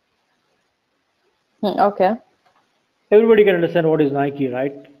 Okay. Everybody can understand what is Nike,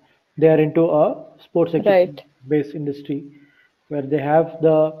 right? They are into a sports equipment based industry where they have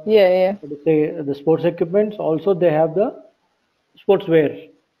the the sports equipments. Also, they have the sportswear,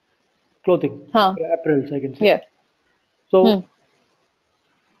 clothing, apparels, I can say. Yeah. So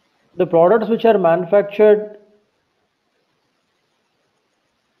the products which are manufactured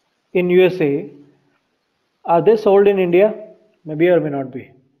in USA, are they sold in India? Maybe or may not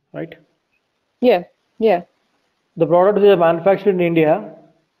be, right? Yeah. Yeah. The products which are manufactured in India,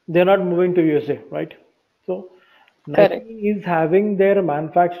 they're not moving to USA, right? So Nike is having their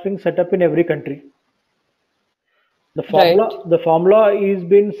manufacturing set up in every country. The formula is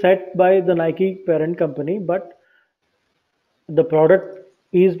being set by the Nike parent company, but the product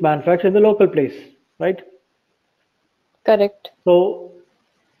is manufactured in the local place, right? Correct. So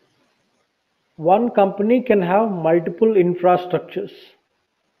one company can have multiple infrastructures.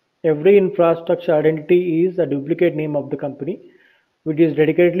 Every infrastructure identity is a duplicate name of the company, which is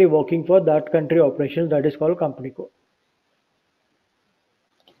dedicatedly working for that country operations. That is called company code.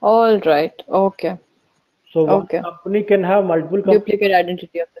 All right. Okay. So one company can have multiple duplicate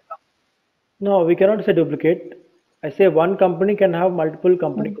identity of the company. No, we cannot say duplicate. I say one company can have multiple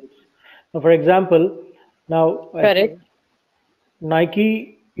company codes. Now, for example, now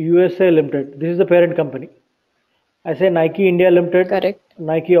Nike USA Limited. This is the parent company. I say Nike India Limited,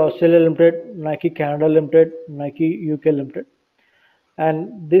 Nike Australia Limited, Nike Canada Limited, Nike UK Limited,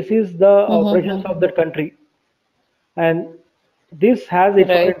 and this is the operations of that country. And this has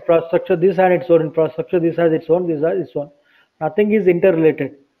its own infrastructure. This has its own infrastructure. This has its own. This has its own. Nothing is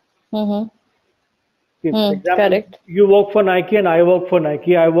interrelated. For example, you work for Nike and I work for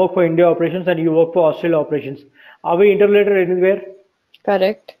Nike. I work for India operations and you work for Australia operations. Are we interrelated anywhere?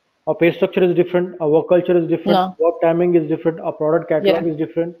 Correct. Our pay structure is different. Our work culture is different. No. Work timing is different. Our product catalog is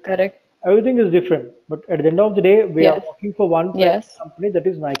different. Correct. Everything is different. But at the end of the day, we are working for one company, that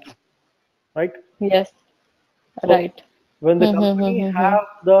is Nike, right? Yes. So right. When the company have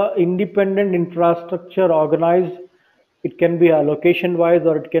the independent infrastructure organized, it can be a location wise,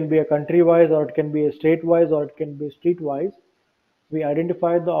 or it can be a country wise, or it can be a state wise, or it can be street wise. We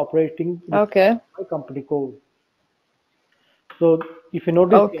identify the operating company code. So if you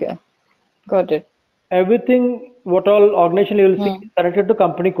notice, got it. Everything what all organization you will see is connected to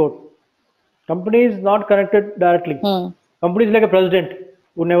company code. Company is not connected directly. Company is like a president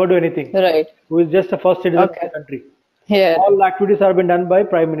who never do anything. Right. Who is just a first citizen of the country. Yeah. All activities are been done by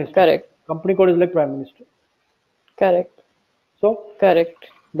Prime Minister. Correct. Company code is like Prime Minister. Correct. So correct.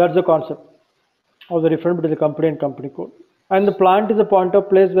 That's the concept of the difference between the company and company code. And the plant is a point of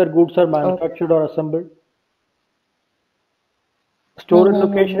place where goods are manufactured or assembled. Storage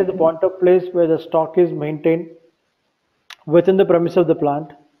location is a point of place where the stock is maintained. within the premise of the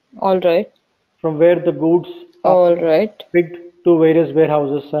plant, All right. from where the goods are All right. picked to various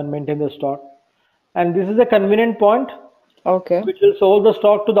warehouses and maintain the stock. And this is a convenient point Okay. which will sold the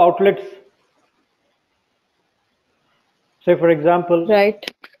stock to the outlets. Say for example, Right.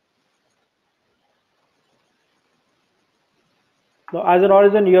 now as an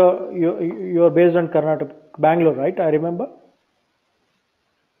origin you're based on Karnataka, Bangalore, right? I remember.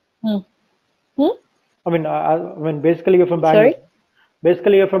 Hmm. Hmm? I mean basically you're from Bangalore. Sorry?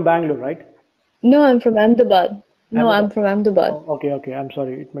 Basically you're from Bangalore, right? No, I'm from Ahmedabad. No, I'm Ahmedabad. from Ahmedabad. Oh, okay. I'm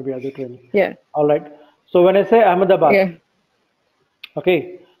sorry. It may be other training. Yeah. All right. So when I say Ahmedabad, Yeah.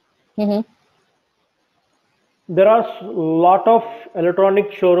 okay, Mm-hmm. there are lot of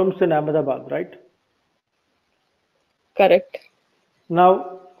electronic showrooms in Ahmedabad, right? Correct.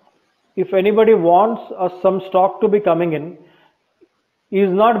 Now, if anybody wants some stock to be coming in, he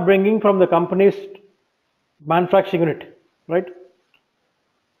is not bringing from the company's manufacturing unit, right?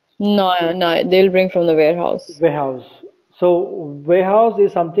 No, no, they'll bring from the warehouse. Warehouse. So warehouse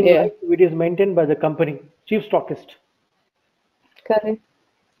is something Yeah. like it is maintained by the company, chief stockist. Correct.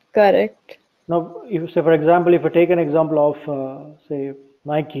 Correct. Now, if say for example, if I take an example of say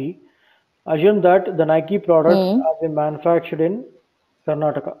Nike, assume that the Nike products Hmm. are been manufactured in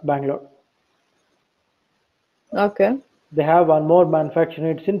Karnataka, Bangalore. Okay. They have one more manufacturing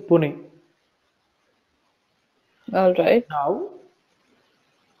units in Pune. All right. Now,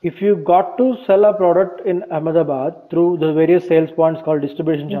 if you got to sell a product in Ahmedabad through the various sales points called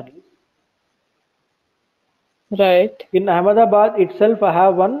distribution channels, Right. in Ahmedabad itself, I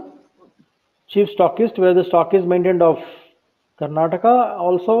have one chief stockist where the stock is maintained of Karnataka,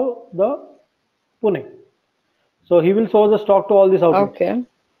 also the Pune. So he will source the stock to all these outlets. Okay.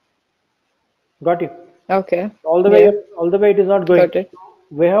 Got you? Okay. All the Yeah. way it is not going. Got it.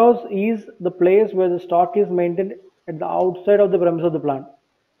 Warehouse is the place where the stock is maintained at the outside of the premise of the plant.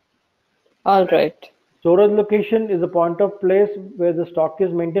 All right. Storage location is the point of place where the stock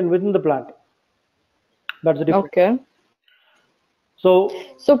is maintained within the plant. That's the difference. Okay. So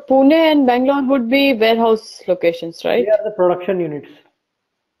So Pune and Bangalore would be warehouse locations, right? they are the production units.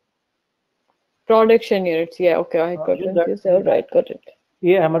 Production units. Yeah. Okay. I got Assume that confused. All right. Got it.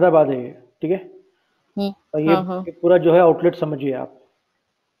 ये अहमदाबाद है ये, ठीक है? और हाँ. ये पूरा जो है आउटलेट समझिए आप.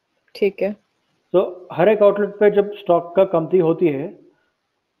 ठीक है. तो हर एक आउटलेट पे जब स्टॉक का कमती होती है,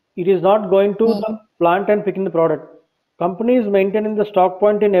 it is not going to the plant and picking the product. Company is maintaining the stock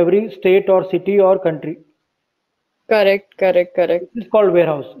point in every state or city or country. Correct. Correct. Correct. This is called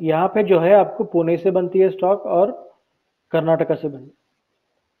warehouse. यहाँ पे जो है आपको पुणे से बनती है stock और कर्नाटका से बनती है.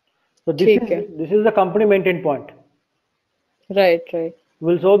 So this is the company maintained point. Right. Right.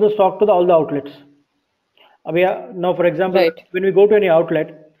 We'll show the stock to all the outlets. Now, for example, Right. when we go to any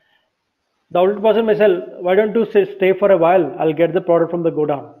outlet, the outlet person may sell, why don't you stay for a while? I'll get the product from the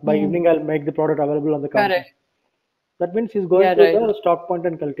godown. By evening, I'll make the product available on the counter. Correct. That means he's going Yeah, to right. the stock point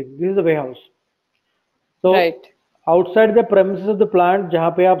and collecting. This is the warehouse. So, Right. outside the premises of the plant,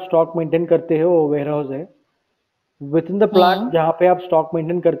 जहाँ पे आप stock maintain करते हो, वो warehouse है. Within the plant, जहाँ पे आप stock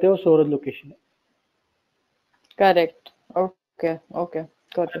maintain करते हो, storage location है. Correct. Okay. Okay.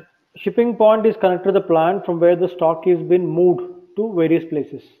 Got it. Shipping point is connected to the plant from where the stock is been moved to various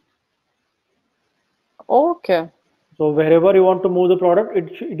places. Okay. So wherever you want to move the product,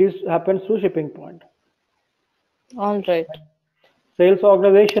 it happens through shipping point. All right. Sales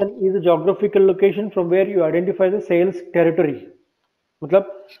organization is a geographical location from where you identify the sales territory. मतलब,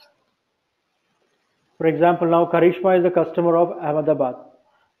 for example, now Karishma is a customer of Ahmedabad.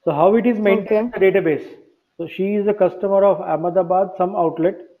 So how it is maintained in the database? So she is a customer of Ahmedabad, some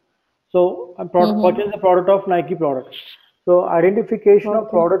outlet. So I'm purchasing the product of Nike product. So identification of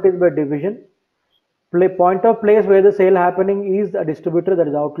product is by division. Point of place where the sale happening is a distributor, that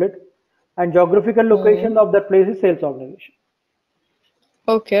is outlet, and geographical location of that place is sales organization.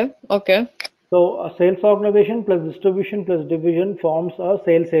 Okay. Okay. So a sales organization plus distribution plus division forms a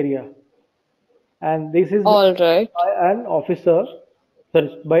sales area, and this is All right. by an officer,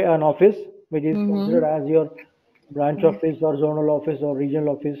 by an office which is considered as your branch office or zonal office or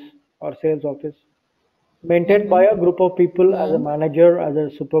regional office or sales office, maintained by a group of people as a manager, as a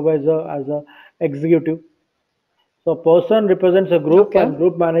supervisor, as a executive. So a person represents a group and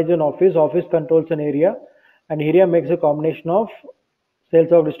group manages an office. Office controls an area, and area makes a combination of sales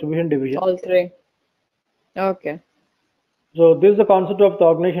or distribution division. All three. Okay. So this is the concept of the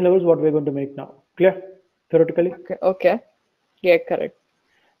organization levels, what we're going to make now. Clear? Theoretically? Okay. Okay. Yeah, correct.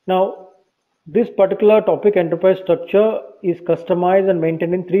 Now, this particular topic, enterprise structure, is customized and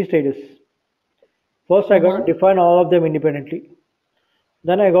maintained in 3 stages. First, I got to define all of them independently.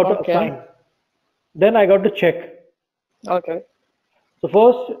 Then I got to assign. Then I got to check. Okay. So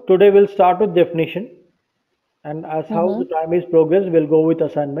first, today we'll start with definition, and as how the time is progressed, we'll go with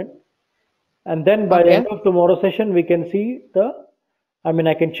assignment. And then by the end Okay. of tomorrow session, we can see the,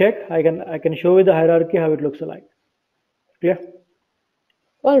 I can check, I can show you the hierarchy, how it looks like. Clear?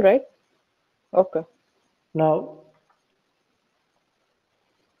 All right. Okay. Now,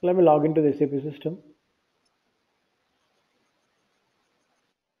 let me log into the SAP system.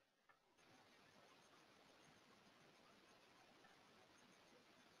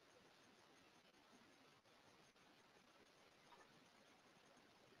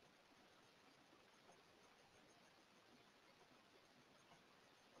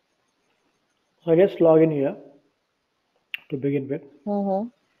 So I just log in here to begin with.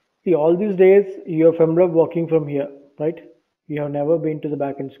 See, all these days you're familiar working from here, right? You have never been to the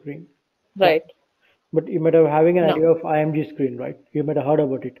backend screen. Right. But you might have having an No. idea of IMG screen, right? You might have heard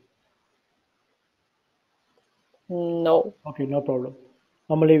about it. No. Okay, no problem.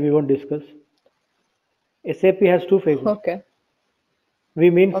 Normally we won't discuss. SAP has two phases. Okay.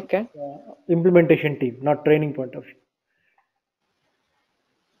 We mean Okay. implementation team, not training point of view.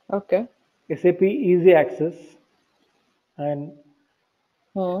 Okay. SAP Easy Access and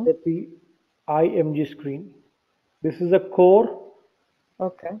SAP IMG screen. This is a core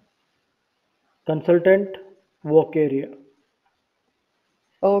Okay. consultant work area.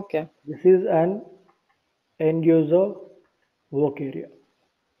 Okay. This is an end user work area.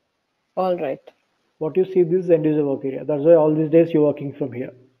 All right. What you see, this is end user work area. That's why all these days you're working from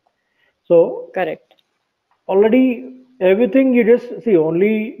here. So Correct. already everything you just see,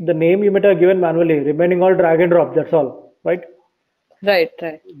 only the name you might have given manually, remaining all drag and drop, that's all, right? Right.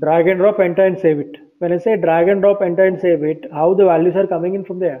 Right. Drag and drop, enter and save it. When I say drag and drop, enter and save it, how the values are coming in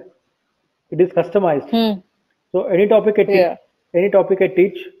from there? It is customized. So any topic I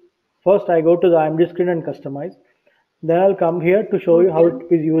teach, first I go to the IMG screen and customize. Then I'll come here to show you how it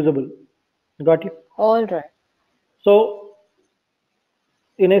is usable. Got it? All right. So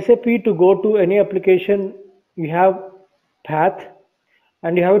in SAP, to go to any application, you have path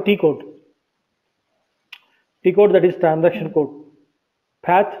and you have a T code. T code, that is transaction code.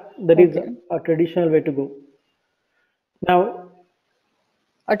 Path, that is a traditional way to go. Now,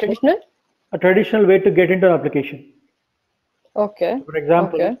 A traditional? a traditional way to get into an application. Okay. For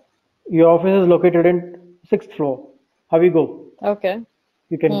example, Okay. your office is located in 6th floor. How you go? Okay.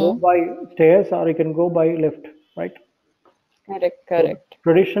 You can go by stairs or you can go by lift, right? Correct. So Correct.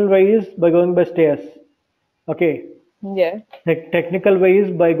 traditional way is by going by stairs. Okay. Yeah. Technical way is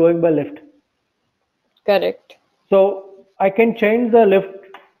by going by lift. Correct. So I can change the lift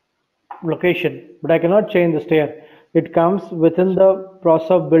location, but I cannot change the stair. It comes within the process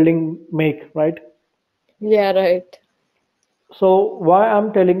of building make, right? Yeah. Right. So why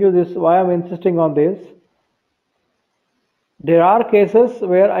I'm telling you this, why I'm insisting on this, there are cases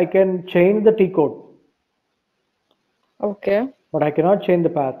where I can change the T code, Okay. but I cannot change the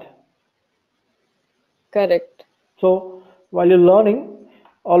path. Correct. So while you're learning,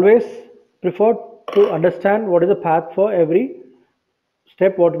 always prefer to understand what is the path for every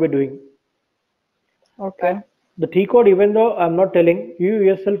step what we're doing. Okay. The T code, even though I'm not telling, you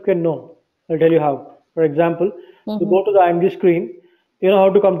yourself can know. I'll tell you how. For example, you go to the IMG screen, you know how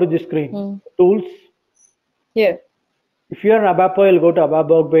to come to this screen. Tools. Yeah. If you are an ABAPer, you'll go to ABAP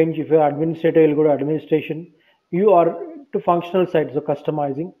workbench. If you're administrator, you'll go to administration. You are to functional side, so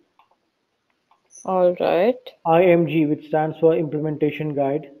customizing. All right. IMG, which stands for Implementation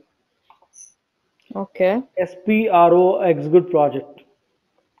Guide. Okay. SPRO Execute Project.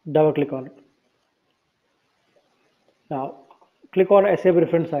 Double click on it. Now, click on SAP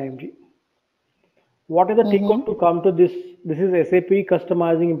Reference IMG. What is the T code to come to this? This is SAP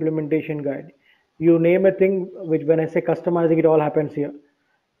Customizing Implementation Guide. You name a thing, which when I say customizing, it all happens here.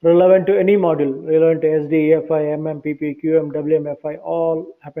 Relevant to any module, relevant to SD, FI, MM, PP, QM, WM, FI,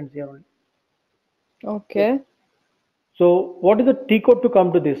 all happens here only. Okay. So what is the T code to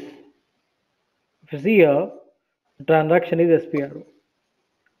come to this? If you see here, the transaction is SPRO.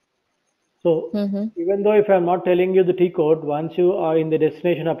 So even though if I'm not telling you the T code, once you are in the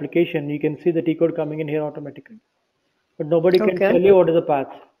destination application, you can see the T code coming in here automatically. But nobody can tell you what is the path.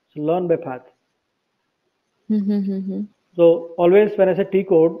 So learn by path. So always when I say T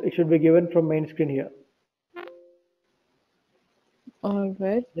code, it should be given from main screen here. All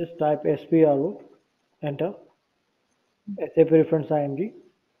right. Just type SPRO, enter, SAP Reference IMG.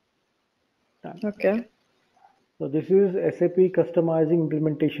 Okay. So this is SAP Customizing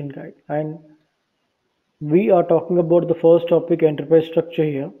Implementation Guide, and we are talking about the first topic, enterprise structure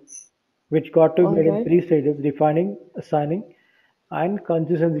here, which got to be made in 3 stages: defining, assigning, and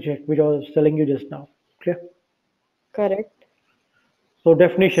consistency check, which I was telling you just now. Clear? Correct. So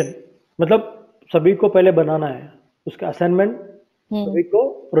definition, मतलब सभी को पहले बनाना है, उसका assignment सभी को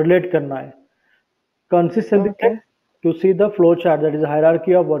relate करना है. Consistency check Okay. to see the flow chart, that is the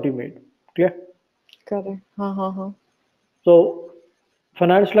hierarchy of what you made. Clear? Correct. So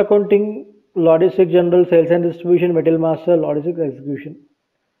financial accounting, logistics general, sales and distribution, material master, logistics execution.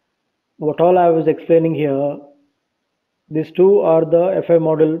 What all I was explaining here, these two are the FI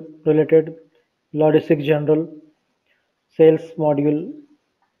model related, logistics general, sales module,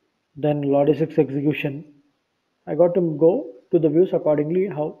 then logistics execution. I got to go to the views accordingly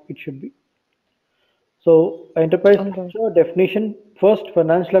how it should be. So enterprise All right. structure definition, first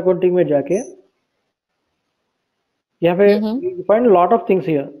financial accounting में जाके यहाँ पे you find a lot of things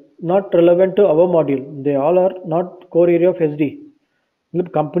here not relevant to our module. They all are not core area of SD. मतलब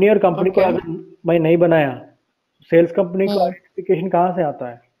company और company को Okay. अगर मैं नहीं बनाया, सेल्स कंपनी को आइडेंटिफिकेशन कहाँ से आता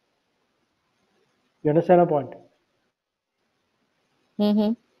है? You understand my point?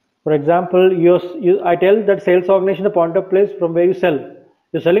 For example, I tell that sales organization the point of place from where you sell.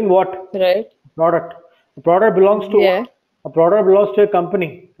 You're selling what? Right. Product. The product belongs to Yeah. what? A product belongs to a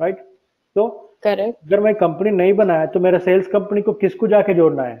company, right? So Correct. अगर मैं company नहीं बनाया तो मेरा sales company को किसको जाके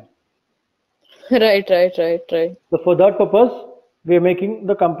जोड़ना है? Right. So for that purpose, we are making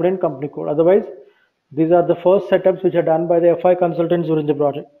the company and company code. Otherwise, these are the first setups which are done by the FI consultants during the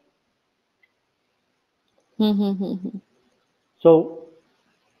project. So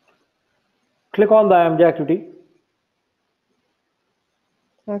click on the IMJ activity.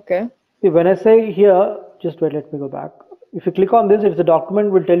 Okay. See, when I say here, just wait, let me go back. If you click on this, it's a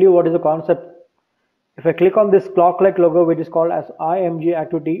document will tell you what is the concept. If I click on this clock-like logo, which is called as IMG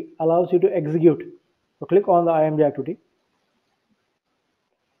activity, allows you to execute. So click on the IMG activity.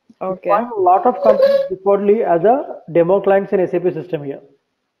 Okay. You find a lot of companies defaultly as a demo clients in SAP system here.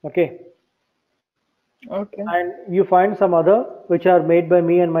 Okay. Okay. And you find some other which are made by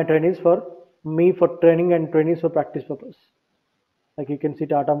me and my trainees for training and trainees for practice purpose. Like you can see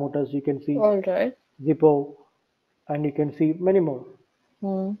Tata Motors, you can see All right. Zippo, and you can see many more.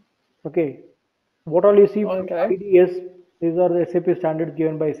 Okay. What all you see All from right. IDS, these are the SAP standards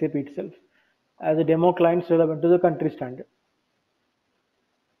given by SAP itself as a demo clients relevant to the country standard.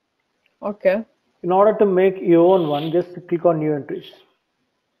 Okay. In order to make your own one, just click on new entries.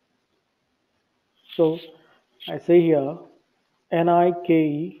 So I say here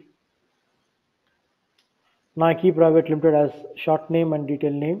NIKE, Nike Private Limited as short name and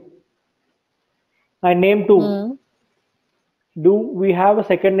detail name. I name two. Do we have a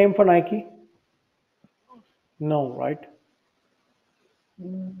second name for Nike? No, right?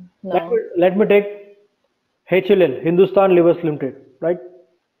 No. Let me take HLL, Hindustan Levers Limited, right?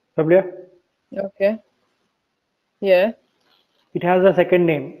 Familiar? Okay. Yeah. It has a second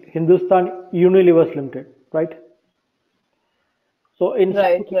name, Hindustan Unilevers Limited, right? So in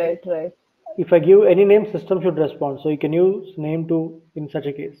Right. if I give any name, system should respond. So you can use name to in such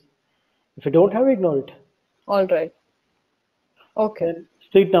a case. If you don't have, ignore it. All right. Okay. Then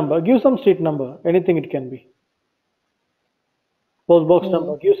street number, give some street number, anything it can be. Post box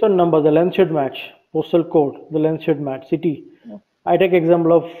number, give some number, the length should match. Postal code, the length should match. City. I take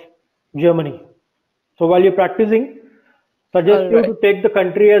example of Germany. So while you're practicing, suggest you to take the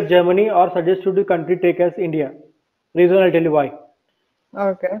country as Germany or suggest you to country take as India. Reason I'll tell you why.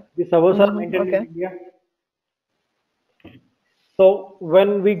 Okay. The servers are maintained in India. So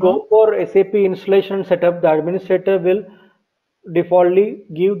when we go for SAP installation setup, the administrator will defaultly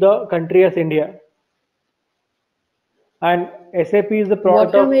give the country as India. And SAP is the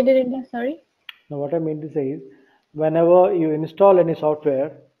product What you made in India? Sorry. Now what I mean to say is, whenever you install any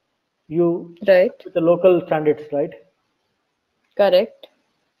software, you with the local standards, right? Correct.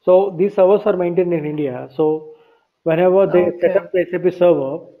 So these servers are maintained in India. So whenever they set up the SAP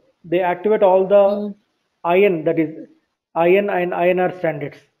server, they activate all the IN, that is IN and INR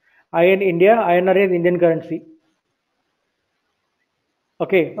standards. IN India, INR is Indian currency.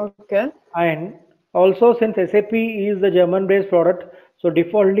 Okay. And also since SAP is the German-based product, so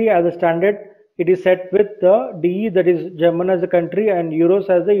defaultly as a standard, it is set with the DE, that is German as a country, and euros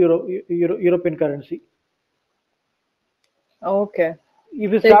as the European currency. Okay.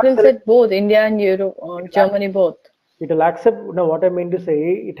 If you so it will set both India and Europe, Germany both. It will accept. No, what I mean to say,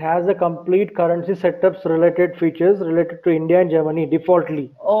 it has a complete currency setups related features related to India and Germany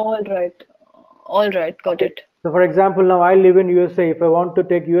defaultly. All right, got it. So for example, now I live in USA. If I want to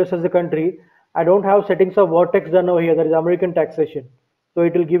take US as a country, I don't have settings of Vertex done over here. That is American taxation. So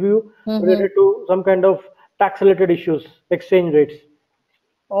it will give you related to some kind of tax related issues, exchange rates.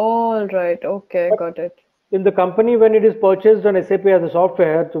 All right. Okay, got it. in the company when it is purchased on SAP as a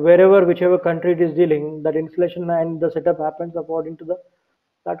software, so wherever, whichever country it is dealing, that installation and the setup happens according to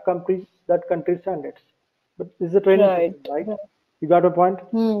that country's standards. But this is a training Right. system, right? You got a point?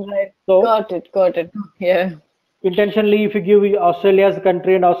 Right. So Got it. Yeah. intentionally, if you give Australia as a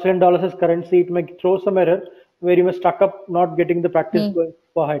country and Australian dollars as currency, it may throw some error where you may stuck up not getting the practice going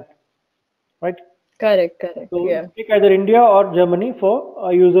ahead, right? Correct. So Yeah. pick either India or Germany for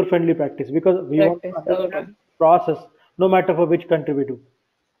a user-friendly practice because we want to Practice. All right. understand process no matter for which country we do.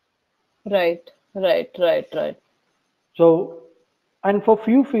 Right. So, and for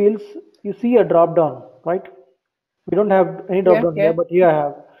few fields, you see a drop down, right? We don't have any drop down here, Yeah. but here I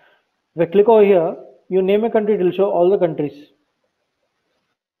have. If I click over here, you name a country, it will show all the countries.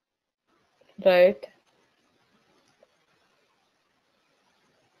 Right.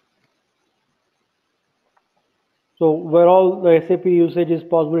 So where all the SAP usage is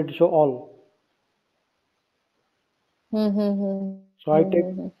possible to show all. So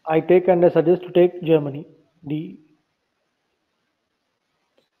I take and I suggest to take Germany. D.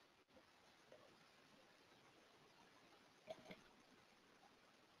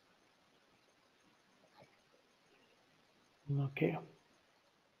 Okay.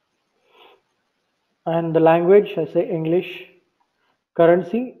 And the language, I say English.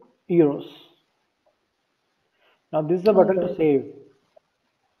 Currency, euros. Now this is the All button to right. save.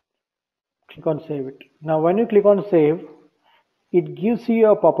 Click on save it. Now when you click on save, it gives you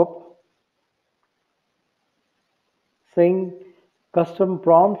a pop-up saying custom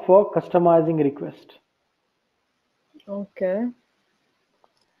prompt for customizing request. Okay.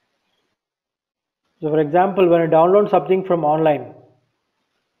 So for example, when I download something from online,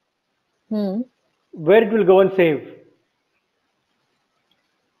 where it will go and save?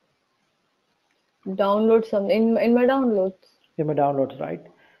 Download something in my downloads. In my downloads, right?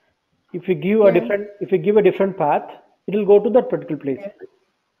 If you give a different path, it will go to that particular place. Yeah.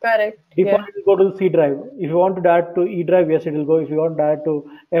 Correct. Default Yeah. it will go to the C drive. If you want to add to E drive, yes, it will go. If you want to add to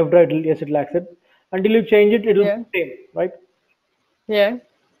F drive, yes, it will accept. Until you change it, it will be the same, right? Yeah.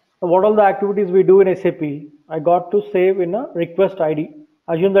 So what all the activities we do in SAP, I got to save in a request ID.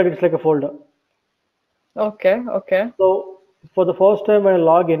 Assume that it's like a folder. Okay. So for the first time when I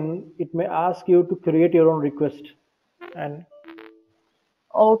log in, it may ask you to create your own request. And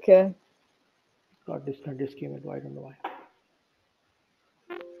Okay. got this came in. I don't know why.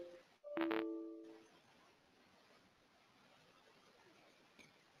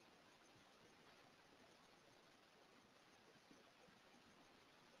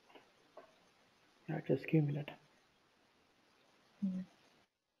 Yeah, just give me a minute.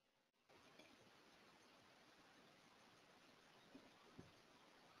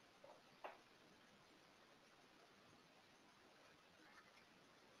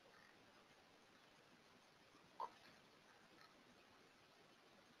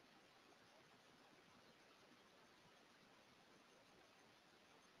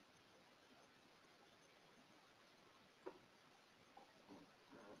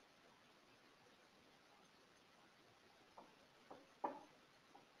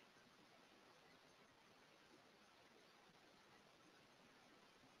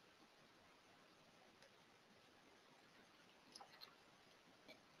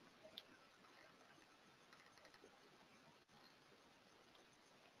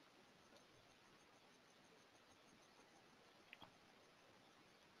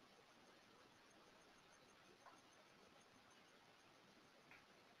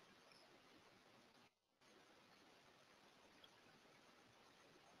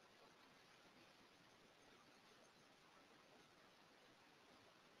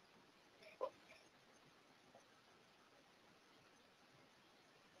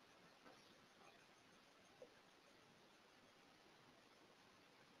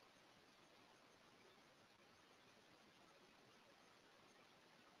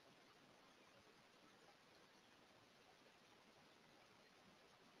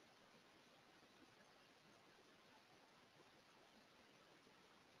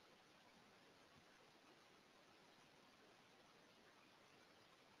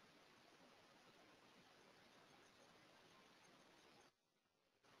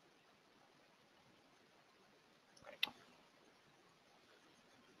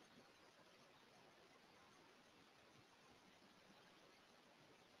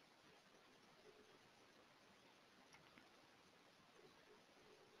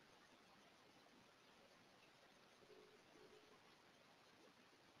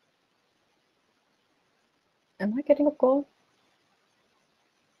 Am I getting a call?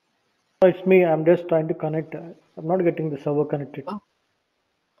 No, it's me. I'm just trying to connect. I'm not getting the server connected.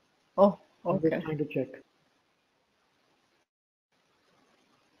 Oh. I'm just Okay. trying to check.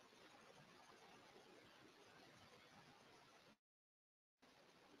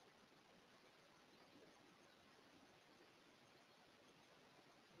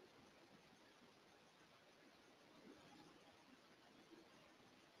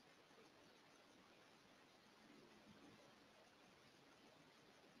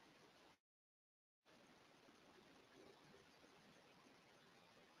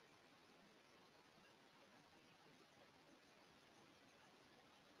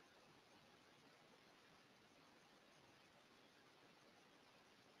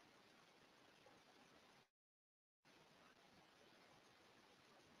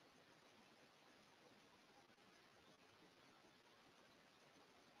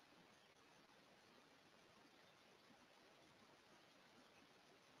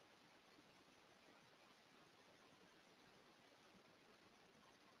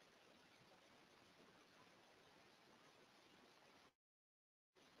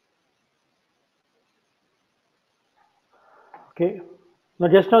 Okay. Now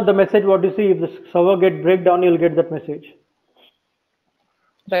just now the message what you see, if the server get breakdown, you'll get that message.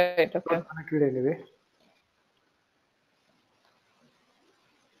 Right. Okay. Not connected anyway.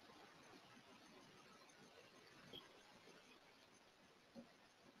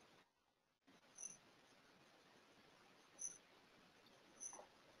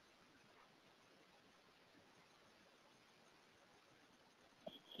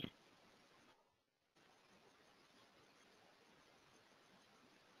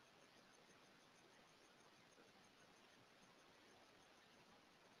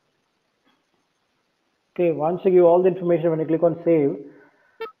 Okay, once you give all the information, when you click on save,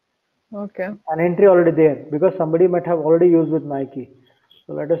 Okay. an entry already there because somebody might have already used with Nike.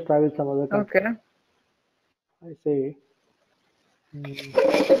 So let us try with some other company. Okay. I say,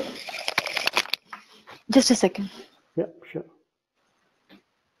 Just a second. yeah, sure.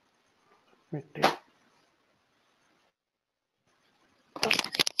 Okay.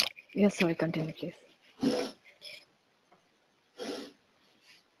 Yes, sorry. Continue, please.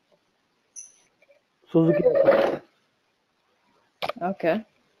 Suzuki. Okay.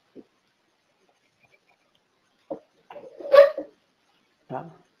 Yeah.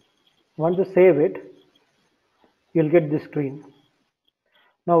 Once you save it, you'll get this screen.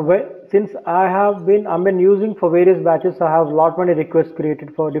 Now, since I've been using for various batches, I have lot many requests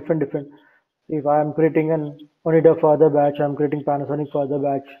created for different. If I am creating an Onida for other batch, I'm creating Panasonic for other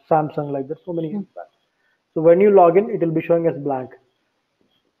batch, Samsung like that, so many batches. So when you log in, it will be showing as blank.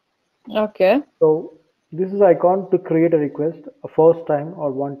 Okay. So this is icon to create a request, a first time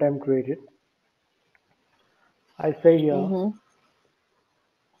or one time created. I say here,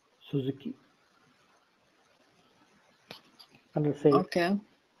 Suzuki, and I say Okay.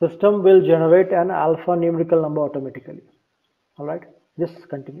 system will generate an alphanumerical number automatically. All right, just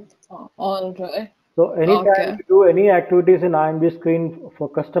continue. All right. So anytime Okay. you do any activities in IMG screen for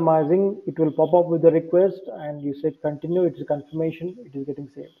customizing, it will pop up with the request and you say continue, it's a confirmation, it is getting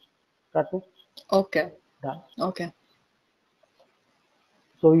saved. Got me? Okay. Done. Okay.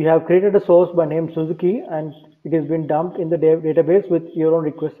 So you have created a source by name Suzuki and it has been dumped in the database with your own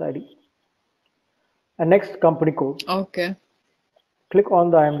request ID. And next, company code. Okay. Click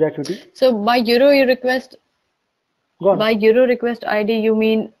on the IMG activity. So by Euro you request, Go on. by Euro request ID you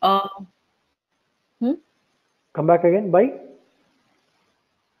mean Come back again by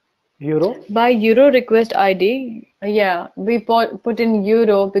Euro. by Euro request ID, yeah, we put in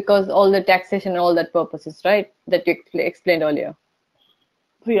Euro because all the taxation and all that purposes, right? That you explained earlier.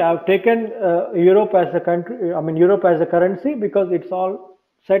 See, I've taken Europe as a country, Europe as a currency because it's all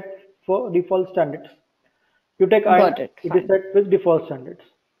set for default standards. You take Got INR, it. it is Fine. set with default standards,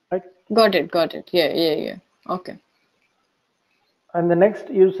 right? Got it. Got it. Yeah. Yeah. Yeah. Okay. And the next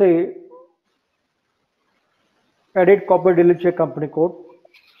you say edit, copy, delete, check company code.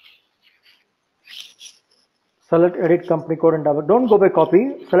 Select edit company code and double. Don't go by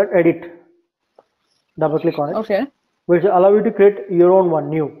copy. Select edit. Double click on it. Okay. Which will allow you to create your own one,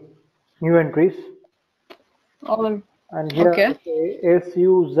 new entries. All. And here Okay. I say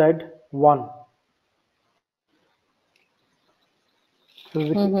SUZ1.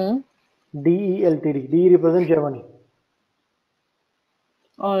 Suzuki. DELTD. D represents Germany.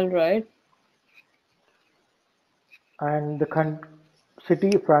 All right. And the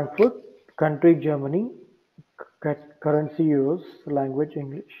city Frankfurt, country Germany, currency euros, language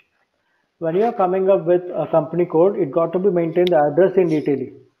English. When you are coming up with a company code, it got to be maintained the address in detail.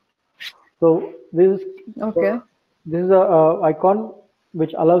 So this is a icon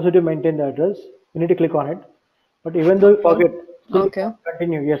which allows you to maintain the address. You need to click on it. But even though you forget, still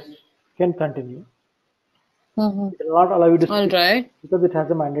continue. Yes, you can continue. It will not allow you to All skip right. because it has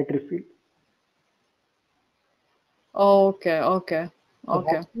a mandatory field. Okay. Okay. So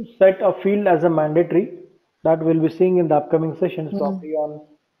Okay. once you set a field as a mandatory, that we'll be seeing in the upcoming sessions, probably on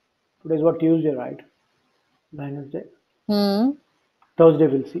today's what, Tuesday, right? Wednesday. Thursday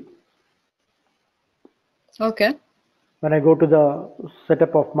we'll see. Okay. When I go to the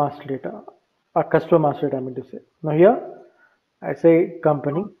setup of master data, or customer master data, I mean to say. Now here, I say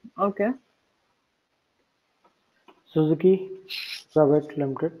company. Okay. Suzuki Private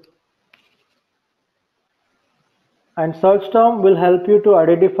Limited. And search term will help you to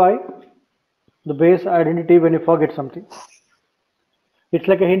identify the base identity when you forget something. It's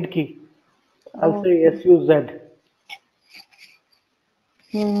like a hint key. I'll say SUZ.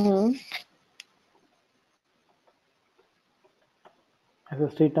 As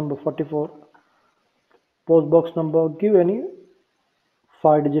a street number 44. Post box number, give any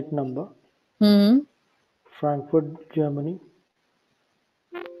 5-digit number. Frankfurt, Germany.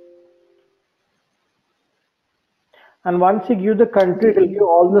 And once you give the country, it will give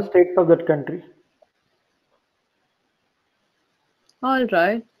all the states of that country. All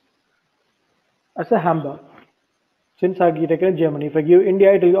right. As a Hamburg. Since I take Germany, if I give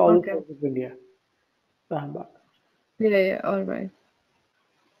India, it will give all the Okay. states of India. The Hamburg. Yeah. All right.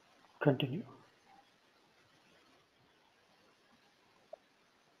 Continue.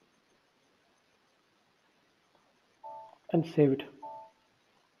 And save it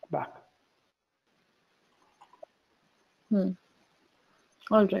back. All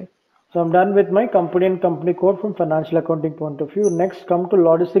right. So I'm done with my company and company code from financial accounting point of view. Next, come to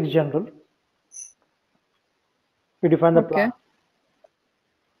logistics general. We define the plan.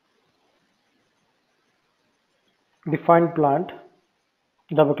 Define plant.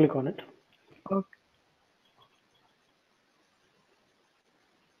 Double click on it. Okay.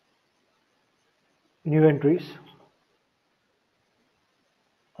 New entries.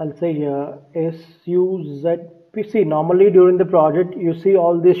 I'll say here SUZPC. Normally during the project, you see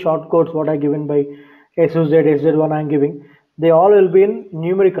all these short codes what are given by SUZ, SZ1 I'm giving. They all will be in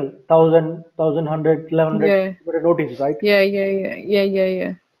numerical 1000, 1100, 1100 notice, right? Yeah.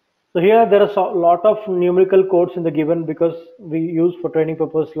 So here there are a lot of numerical codes in the given because we use for training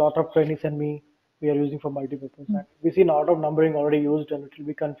purpose. Lot of trainees and me we are using for multi-purpose. And we see a lot of numbering already used, and it will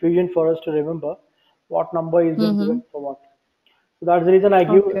be confusion for us to remember what number is being given for what. So that's the reason I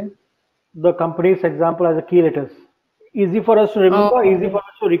give the company's example as a key letters. Easy for us to remember, easy for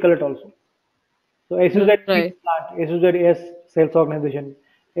us to recollect also. So SUZ plant, SUZ sales organization,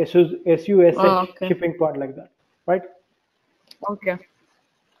 SUS shipping point, like that, right? Okay.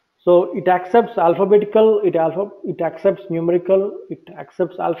 So it accepts alphabetical, it accepts numerical, it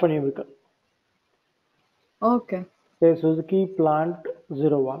accepts alphanumerical. Okay. Say Suzuki plant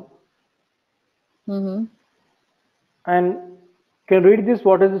 01. And can you read this?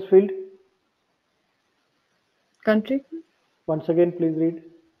 What is this field? Country. Once again, please read.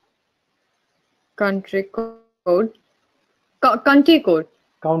 Country code. County code.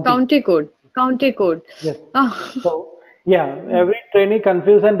 County code. County code. Yes. So yeah, every trainee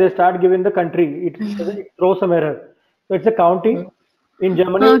confused and they start giving the country. It throws some error. So it's a county. In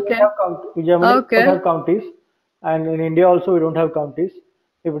Germany, we don't have we don't have counties, and in India also we don't have counties.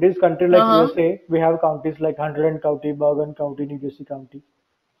 If it is country like USA, we have counties like Hundred County, Bergen County, New Jersey County.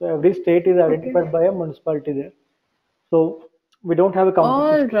 So every state is identified by a municipality there. So we don't have a county.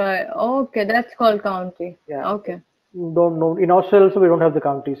 All right. Okay, that's called county. Yeah. Okay. Don't know. In Australia also we don't have the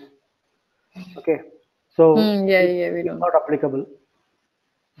counties. Okay. So we don't. Not applicable.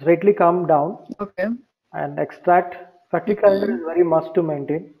 Straightly come down. Okay. And extract. Factory calendar is very must to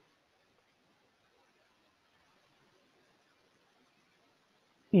maintain.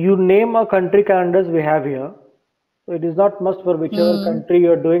 You name a country calendars we have here. So it is not must for whichever country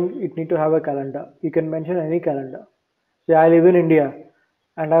you're doing, it need to have a calendar. You can mention any calendar. Say I live in India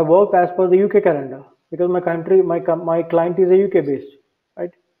and I work as per the UK calendar because my client is a UK based,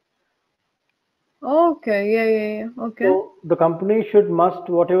 right? Okay, okay. So the company should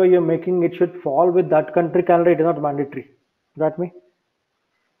whatever you're making, it should fall with that country calendar. It is not mandatory. Got me?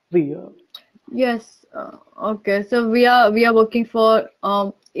 Yes. Okay. So we are working for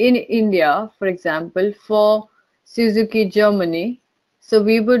in India, for example, for Suzuki Germany. So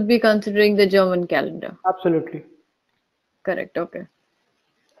we would be considering the German calendar. Absolutely. Correct. Okay.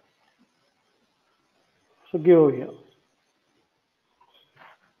 So give over here.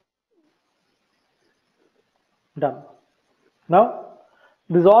 Done. Now,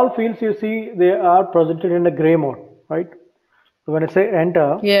 these all fields you see, they are presented in a gray mode, right? So when I say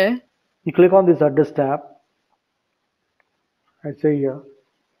enter, you click on this address tab. I say here,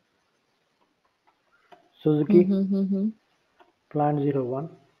 Suzuki, plant 01,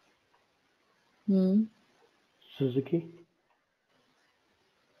 Suzuki,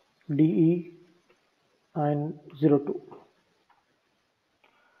 DE, and 02.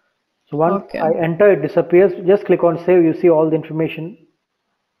 So once I enter, it disappears. Just click on save. You see all the information.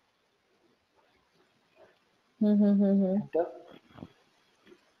 Enter.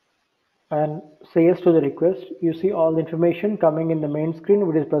 And say yes to the request. You see all the information coming in the main screen,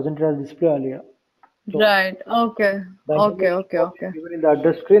 which is presented as display earlier. So right. Okay. Okay. Even in the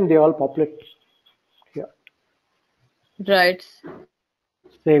address screen, they all populate here. Right.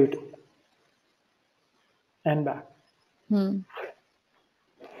 Save it. And back.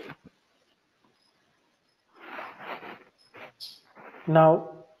 Now,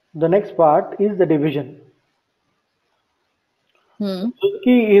 the next part is the division.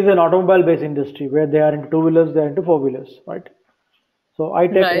 Suzuki is an automobile-based industry where they are into two-wheelers, they are into four-wheelers, right? So I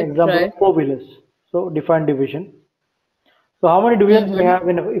take an example of four-wheelers. So define division. So how many divisions we have?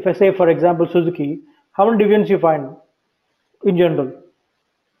 If I say, for example, Suzuki, how many divisions you find? in general?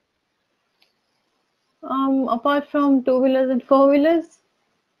 Apart from two-wheelers and four-wheelers?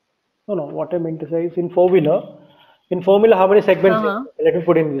 No. What I meant to say is in four-wheeler. In four-wheeler, how many segments? Uh-huh. Let me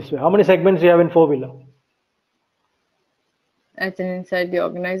put it in this way. How many segments do you have in four-wheeler? As in inside the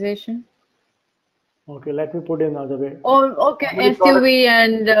organization. Okay, let me put it another way. Oh, okay, How many SUV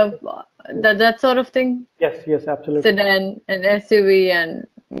and that sort of thing. Yes, absolutely. Sedan and SUV and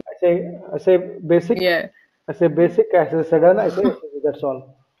I say basic. yeah. I say basic. I say sedan. I say SUV. That's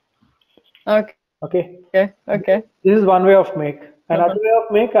all. Okay. Okay. Okay. This is one way of make. Another way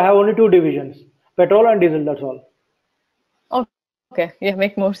of make, I have only two divisions: petrol and diesel. That's all. Okay. Yeah,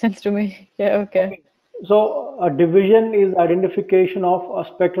 make more sense to me. Yeah. Okay. So a division is identification of a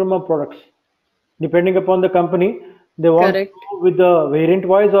spectrum of products. Depending upon the company, they want to Correct. go with the variant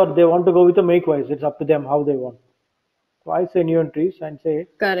wise or they want to go with the make wise. It's up to them how they want. So I say new entries and say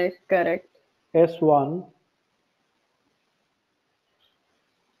Correct. S1,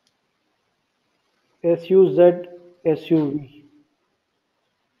 SUZ, SUV,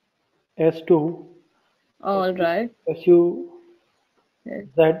 S2, All right. SUZ,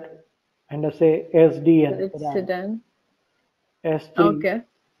 Yeah, and I say SDN, it's sedan. S3, Okay.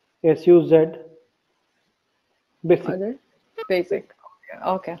 SUZ, basic. Other basic.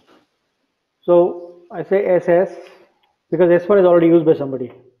 Okay. So I say SS because S1 is already used by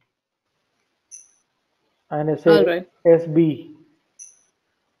somebody. And I say All right. SB.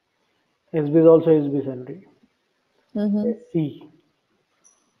 SB is also SB salary. Mm-hmm. SC.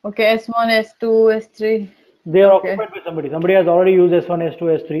 Okay. S1, S2, S3. They are Okay. occupied by somebody. Somebody has already used S1, S2,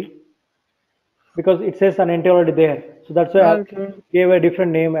 S3 because it says an entry already there. So that's why I Okay. gave a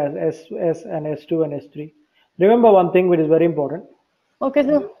different name as SS and S2 and S3. Remember one thing which is very important. Okay.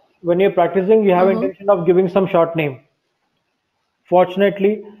 So. When you're practicing, you have intention of giving some short name.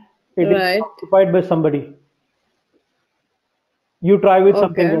 Fortunately, it is Right. occupied by somebody. You try with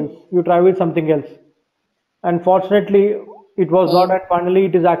something Okay. else. You try with something else. And fortunately, it was not, and finally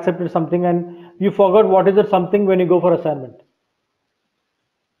it is accepted something, and you forgot what is that something when you go for assignment.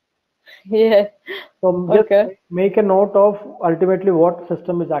 Yeah. So just Okay. make a note of ultimately what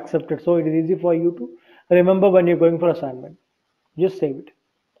system is accepted. So it is easy for you to remember when you're going for assignment. Just save it.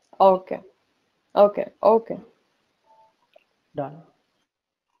 Okay. Done.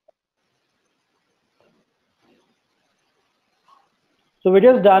 So we're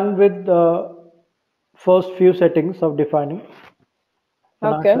just done with the first few settings of defining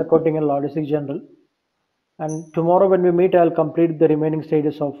financial Okay. accounting and logistics general. And tomorrow when we meet, I'll complete the remaining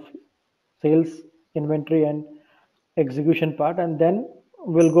stages of sales, inventory, and execution part, and then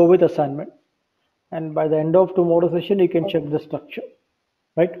we'll go with assignment. And by the end of tomorrow's session, you can check the structure,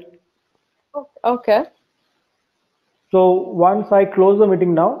 right? Okay. So once I close the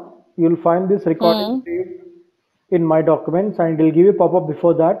meeting now, you'll find this recording Hmm. saved in my documents, and it'll give you a pop-up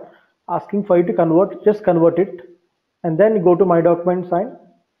before that asking for you to convert. Just convert it, and then go to my documents and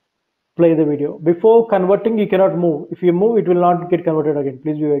play the video. Before converting, you cannot move. If you move, it will not get converted again.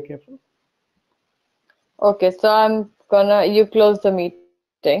 Please be very careful. Okay. So you close the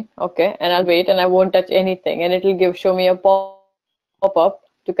meeting. Okay. And I'll wait and I won't touch anything and it'll show me a pop-up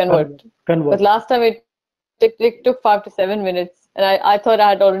to convert. But Convert. last time it took 5 to 7 minutes and I thought I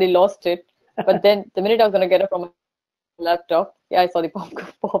had already lost it. But then the minute I was gonna get it from my laptop, yeah, I saw the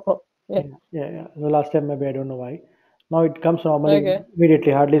pop-up. Yeah. Yeah. The last time maybe I don't know why. Now it comes normally Okay.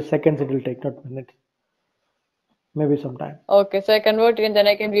 immediately. Hardly seconds it will take, not minutes. Maybe sometime. Okay. So I convert it and then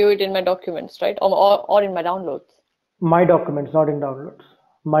I can view it in my documents, right? Or in my downloads. My documents, not in downloads.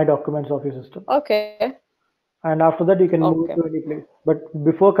 My documents of your system. Okay. And after that you can move Okay. to any place. But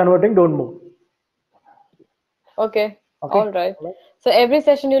before converting, don't move. Okay. Okay? All right. Alright. So every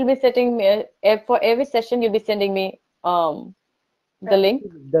session you'll be setting me for every session you'll be sending me the link.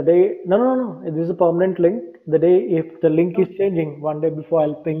 The day, no. This is a permanent link. The day, if the link is changing, one day before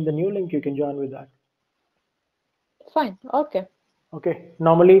I'll ping the new link, you can join with that. Fine. Okay. Okay.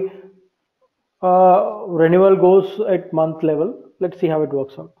 Normally, renewal goes at month level. Let's see how it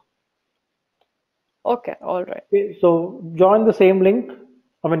works out. Okay. All right. Okay, so join the same link.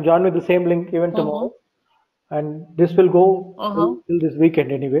 Join with the same link even tomorrow, and this will go till this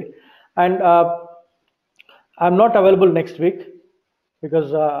weekend anyway. And I'm not available next week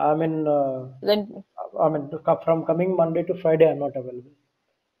because Then from coming Monday to Friday I'm not available.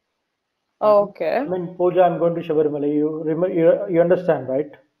 okay. Pooja, I'm going to Shabarimala. You understand,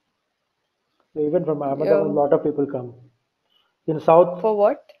 right? So even from Ahmedabad, a You lot of people come. In South, for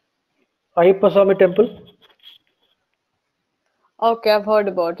what? Ayyappa Swami temple. Okay, I've heard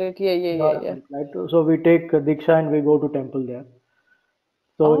about it. Yeah. Right? So we take Diksha and we go to temple there.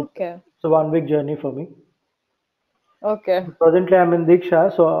 So Okay. it's a 1 week journey for me. Okay. Presently, I'm in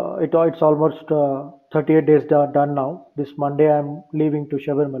Diksha, so it's almost 38 days done now. This Monday, I'm leaving to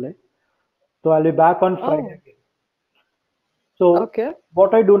Shabarmala. So I'll be back on Friday Oh, again. So okay.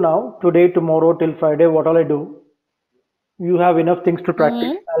 what I do now, today, tomorrow, till Friday, what all I do, you have enough things to practice.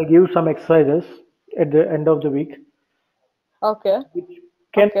 Mm-hmm. I'll give some exercises at the end of the week, Okay. which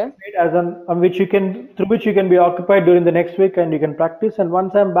can be Okay. made as an which you can through which you can be occupied during the next week and you can practice. And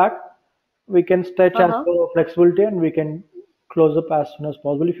once I'm back, we can stretch as Uh-huh. per our flexibility and we can close up as soon as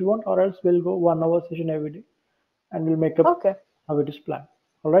possible if you want, or else we'll go 1 hour session every day and we'll make up Okay. how it is planned.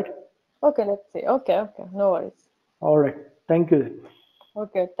 All right. Okay, let's see. Okay, okay. No worries. All right. Thank you then.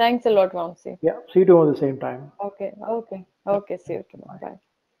 Okay. Thanks a lot, Vamsi. Yeah. See you tomorrow at the same time. Okay. Okay. Yeah. Okay. See you tomorrow. Bye. Bye.